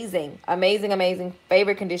amazing. Amazing, amazing.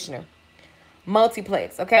 Favorite conditioner.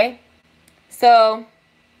 Multiplex, okay? So,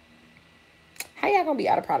 how y'all gonna be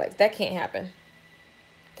out of products? That can't happen.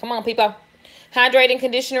 Come on, people. Hydrating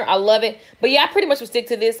conditioner, I love it. But yeah, I pretty much would stick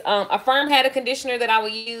to this. Affirm had a conditioner that I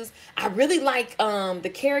would use. I really like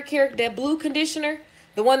the Care, that blue conditioner.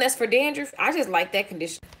 The one that's for dandruff. I just like that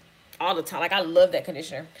conditioner all the time. Like, I love that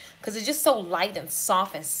conditioner because it's just so light and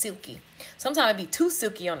soft and silky. Sometimes it'd be too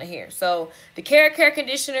silky on the hair. So the Care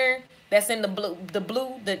conditioner that's in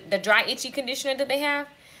the dry itchy conditioner that they have,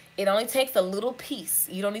 it only takes a little piece.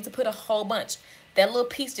 You don't need to put a whole bunch. That little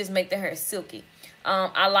piece just make the hair silky.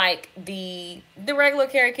 I like the regular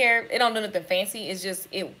Care. It don't do nothing fancy. It's just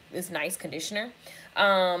it's nice conditioner.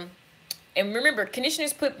 And remember,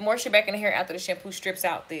 conditioners put moisture back in the hair after the shampoo strips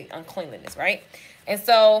out the uncleanliness, right? And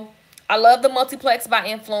so I love the Multiplex by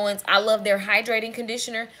Influence. I love their hydrating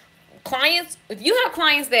conditioner. Clients, if you have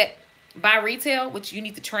clients that buy retail, which you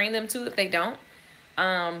need to train them to if they don't,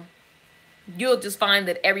 you'll just find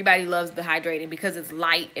that everybody loves the hydrating because it's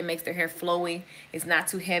light. It makes their hair flowy. It's not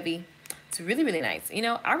too heavy. It's really, really nice. You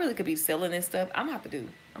know, I really could be selling this stuff. I'm gonna have to do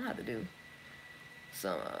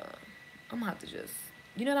some, I'm gonna have to just,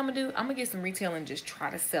 you know what I'm gonna do? I'm gonna get some retail and just try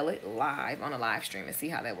to sell it live on a live stream and see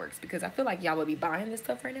how that works because I feel like y'all would be buying this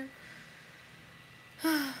stuff right now.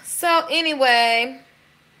 So anyway,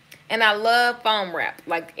 and I love foam wrap.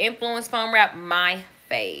 Like Influence foam wrap, my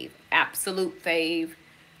fave. Absolute fave.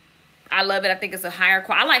 I love it. I think it's a higher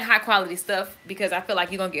quality. I like high quality stuff because I feel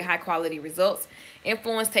like you're going to get high quality results.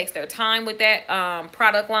 Influence takes their time with that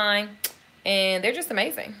product line. And they're just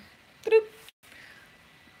amazing.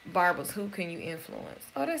 Barbers, who can you influence?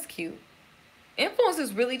 Oh, that's cute. Influence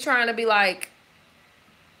is really trying to be like,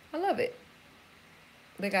 I love it.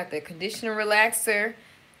 They got the conditioner relaxer.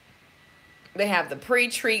 They have the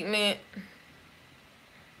pre-treatment.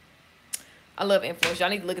 I love Influence. Y'all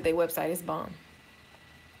need to look at their website. It's bomb.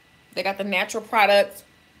 They got the natural products.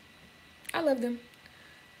 I love them.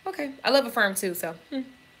 Okay. I love Affirm too, so.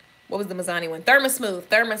 What was the Mazzani one? Thermosmooth.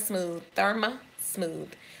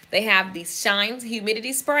 They have the Shines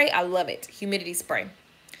Humidity Spray. I love it. Humidity Spray.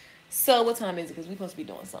 So what time is it? Because we're supposed to be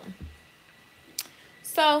doing something.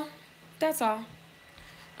 So that's all.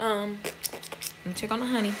 Let me check on the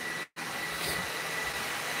honey.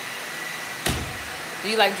 Do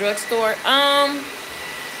you like drugstore? I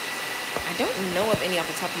don't know of any off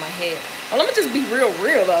the top of my head. Oh, let me just be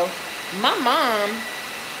real though. My mom.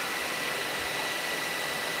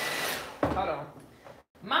 Hold on.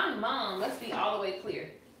 My mom, let's be all the way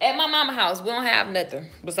clear. At my mama's house, we don't have nothing.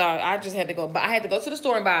 Besides, I just had to go. But I had to go to the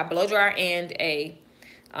store and buy a blow dryer and a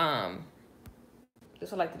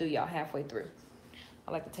this I like to do, y'all, halfway through.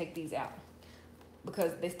 I like to take these out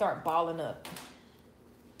because they start balling up.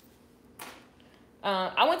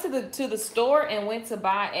 I went to the store and went to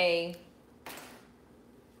buy a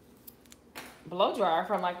blow dryer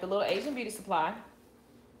from like the little Asian beauty supply.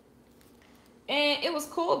 And it was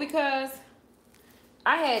cool because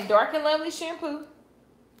I had Dark and Lovely shampoo.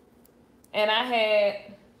 And I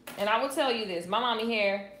will tell you this, my mommy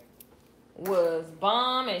hair was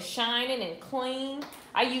bomb and shining and clean.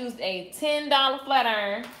 I used a $10 flat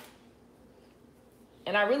iron.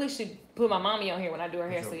 And I really should put my mommy on here when I do her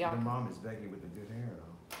hair, so y'all. Your mom is Becky with the good hair,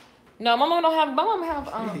 though. No, my mom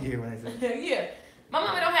have yeah, when I said. yeah. My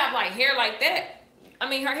mama don't have like hair like that. I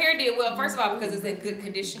mean, her hair did well, first of all, because it's in good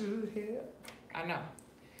condition. Good hair. I know.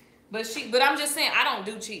 But I'm just saying, I don't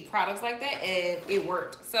do cheap products like that, and it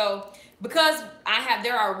worked. So, because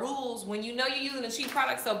there are rules when you know you're using a cheap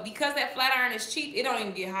product, so because that flat iron is cheap, it don't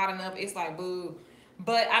even get hot enough. It's like, boo.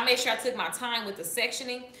 But I made sure I took my time with the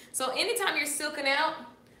sectioning. So, anytime you're silking out,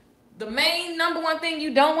 the main number one thing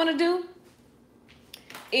you don't want to do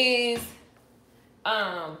is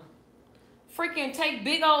freaking take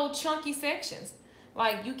big old chunky sections.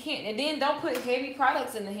 Like, you can't, and then don't put heavy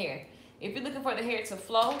products in the hair. If you're looking for the hair to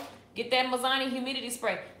flow, get that Mazzani humidity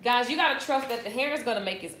spray. Guys, you got to trust that the hair is going to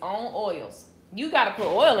make its own oils. You got to put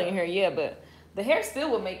oil in here, yeah, but the hair still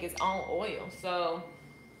will make its own oil. So,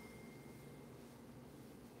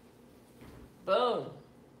 boom.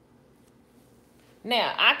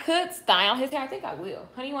 Now, I could style his hair. I think I will.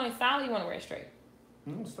 Honey, you want to style it or you want to wear it straight?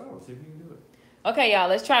 Style it. See if you can do it. Okay, y'all,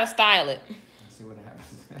 let's try to style it. Let's see what happens.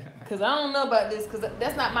 Because I don't know about this, because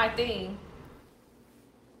that's not my thing.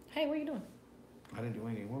 Hey, what are you doing? I didn't do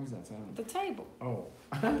anything. What was that sound? The table. Oh.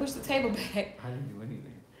 I pushed the table back. I didn't do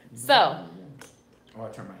anything. So. Oh, I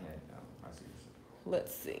turned my head down. I see.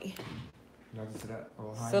 Let's see. You have to sit up a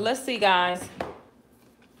little higher. So let's see, guys.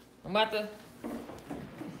 I'm about to.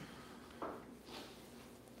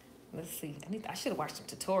 Let's see. I should have watched some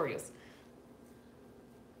tutorials.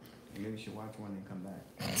 Maybe you should watch one and come back.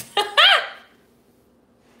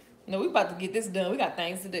 No, we about to get this done. We got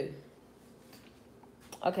things to do.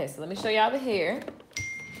 Okay, so let me show y'all the hair.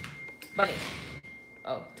 Bunny.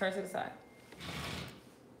 Oh, turn to the side.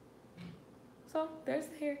 So, there's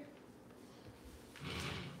the hair.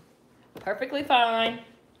 Perfectly fine.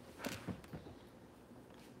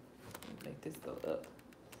 Make this go up.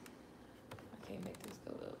 I can't make this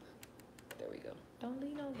go up. There we go. Don't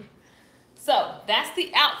lean over. So, that's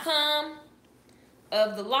the outcome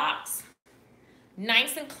of the locks.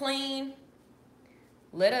 Nice and clean.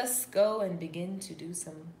 Let us go and begin to do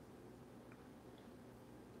some.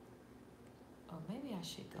 Oh, maybe I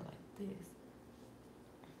should go like this.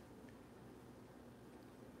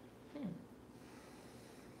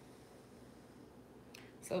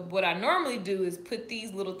 So what I normally do is put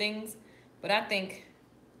these little things, but I think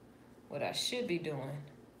what I should be doing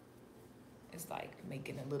is like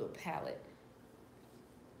making a little palette.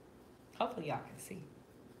 Hopefully y'all can see.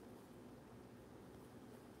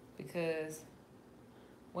 Because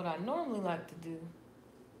what I normally like to do,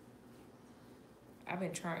 I've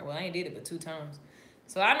been trying, well, I ain't did it but 2 times.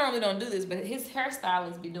 So I normally don't do this, but his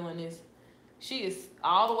hairstylist be doing this. She is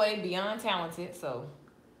all the way beyond talented, so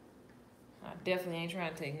I definitely ain't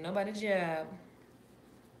trying to take nobody's job.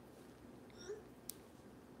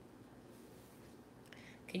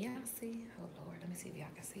 Can y'all see? Oh, Lord, let me see if y'all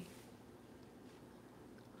can see.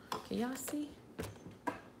 Can y'all see?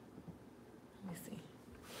 Let me see.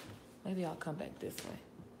 Maybe I'll come back this way.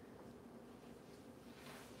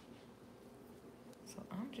 So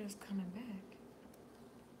I'm just coming back.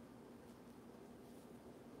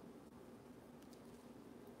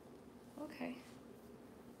 Okay.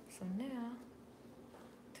 So now,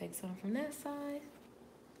 take some from that side.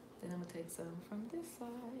 Then I'm gonna take some from this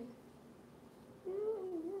side.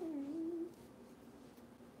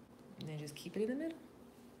 And then just keep it in the middle.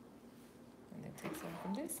 And then take some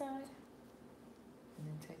from this side. And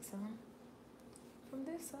then take some from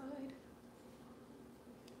this side.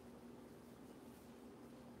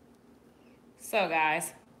 So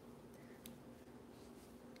guys,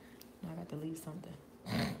 now I got to leave something.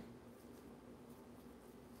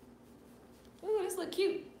 Ooh, this look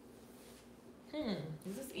cute.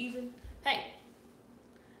 Is this even? Hey.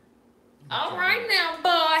 All right now,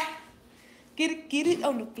 boy. Get it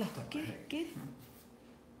on the floor. Get it.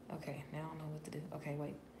 Okay, now I don't know what to do. Okay,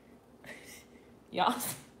 wait. Y'all,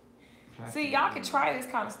 see, y'all can try this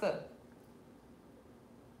kind of stuff.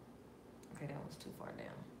 Okay, that was too far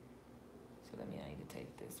down. So that means I need to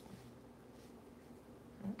take this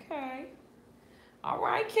one. Okay. All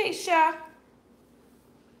right, Keisha.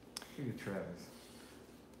 Hey, Travis.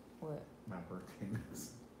 What? My birthday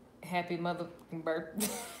is. Happy motherfucking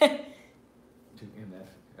birthday. To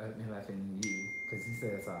MF and you, because he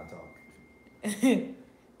said that's how I talk.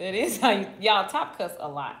 That is how y'all top cuss a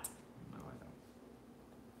lot. No, I don't.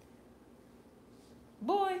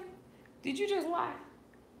 Boy, did you just lie?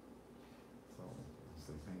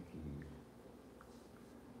 So thank you.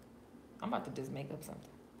 I'm about to just make up something.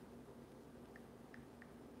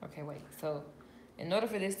 Okay, wait. So, in order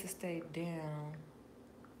for this to stay down,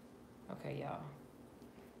 okay, y'all.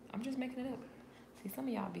 I'm just making it up. See, some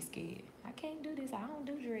of y'all be scared. I can't do this. I don't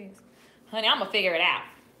do dreads. Honey, I'm going to figure it out.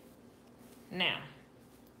 Now,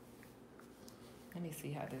 let me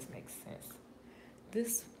see how this makes sense.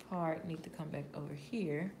 This part needs to come back over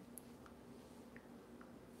here.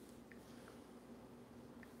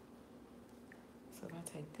 So if I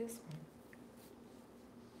take this one,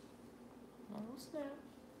 oh snap.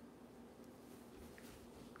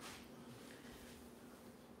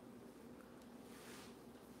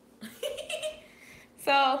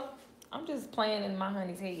 So, I'm just playing in my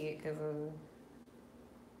honey's head because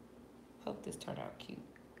hope this turned out cute.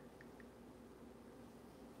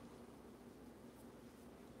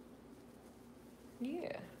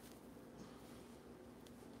 Yeah.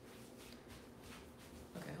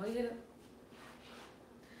 Okay, hold it up.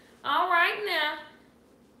 All right now.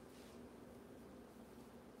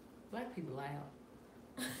 Black people loud.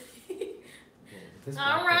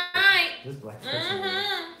 All right. This black person.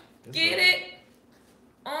 Get it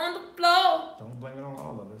on the floor. Don't blame it on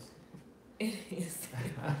all of us. It is.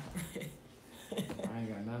 I ain't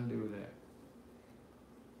got nothing to do with that.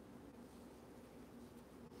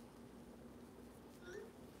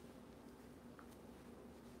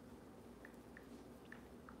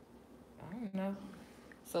 I don't know.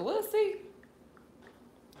 So we'll see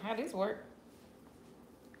how this works.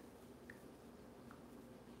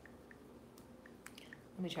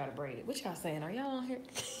 Let me try to braid it. What y'all saying? Are y'all on here?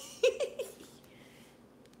 I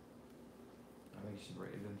think you should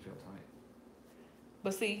braid it. It doesn't feel tight.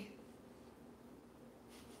 But see,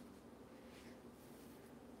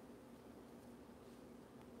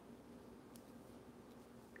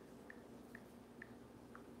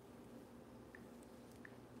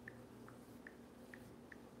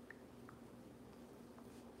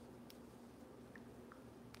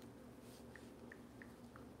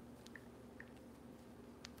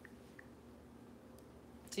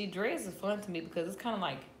 dreads is fun to me because it's kind of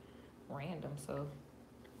like random. So I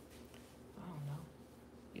don't know.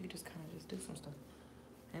 You can just kind of just do some stuff,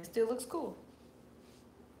 and it still looks cool.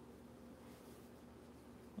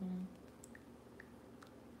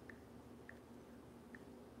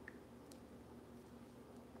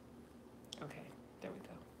 Okay, there we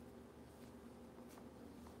go.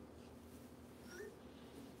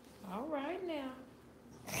 All right now.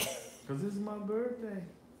 Because this is my birthday.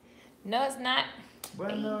 No, it's not.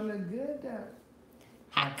 But no, look good though.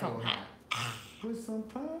 Hot come hot. Put some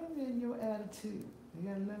fun in your attitude. You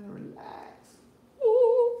gotta learn to relax.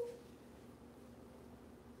 Ooh.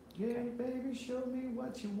 Yeah, baby, show me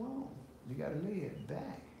what you want. You gotta lay it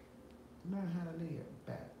back. Learn how to lay it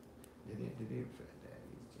back.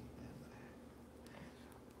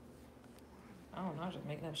 I don't know. I'm just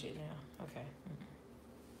making up shit now. Okay.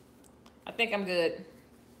 I think I'm good.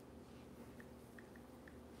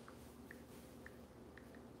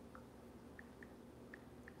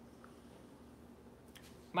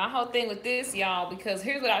 My whole thing with this, y'all, because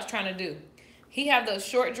here's what I was trying to do. He have those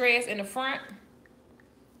short dreads in the front.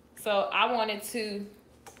 So I wanted to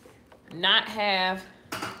not have...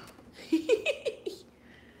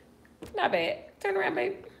 Not bad. Turn around,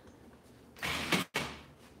 baby.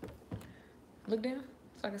 Look down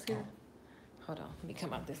so I can see her. Hold on. Let me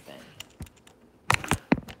come out this thing.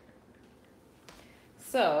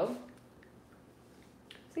 So,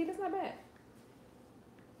 see, that's not bad.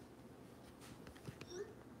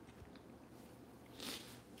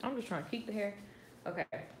 I'm just trying to keep the hair. Okay.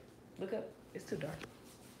 Look up. It's too dark.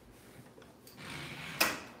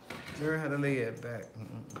 Learn how to lay it back.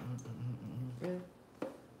 Really?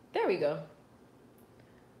 There we go.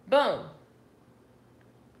 Boom.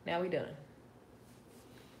 Now we done.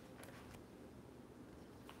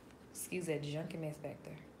 Excuse that junky mess back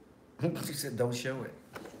there. She said, don't show it.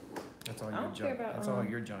 That's all I your don't care junk. about, That's all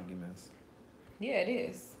your junky mess. Yeah, it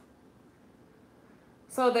is.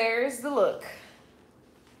 So there's the look.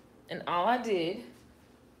 And all I did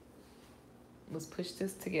was push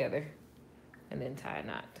this together and then tie a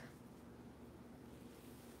knot.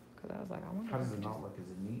 Because I was like, I wonder How if I does could it not just- look? Is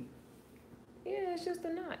it neat? Yeah, it's just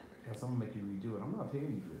a knot. Yeah, someone make you redo it. I'm not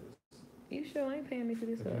paying you for this. You sure ain't paying me for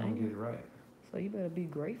this. If So you I don't ain't- get it right. So you better be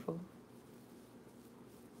grateful.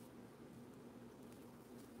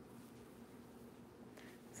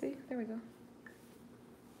 See, there we go.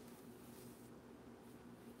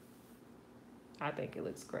 I think it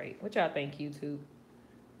looks great. What y'all think, YouTube?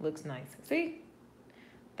 Looks nice. See?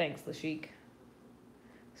 Thanks, Lashik.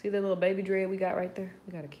 See the little baby dread we got right there?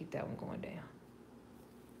 We got to keep that one going down.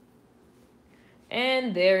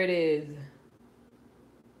 And there it is.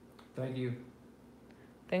 Thank you.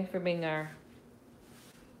 Thanks for being our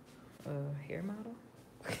hair model.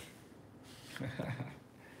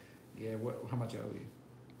 Yeah, how much I owe you?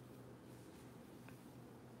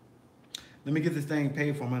 Let me get this thing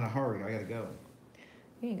paid for. I'm in a hurry. I gotta go.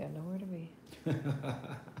 You ain't got nowhere to be.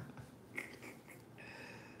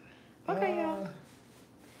 Okay, y'all.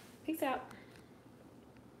 Peace out.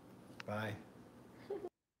 Bye.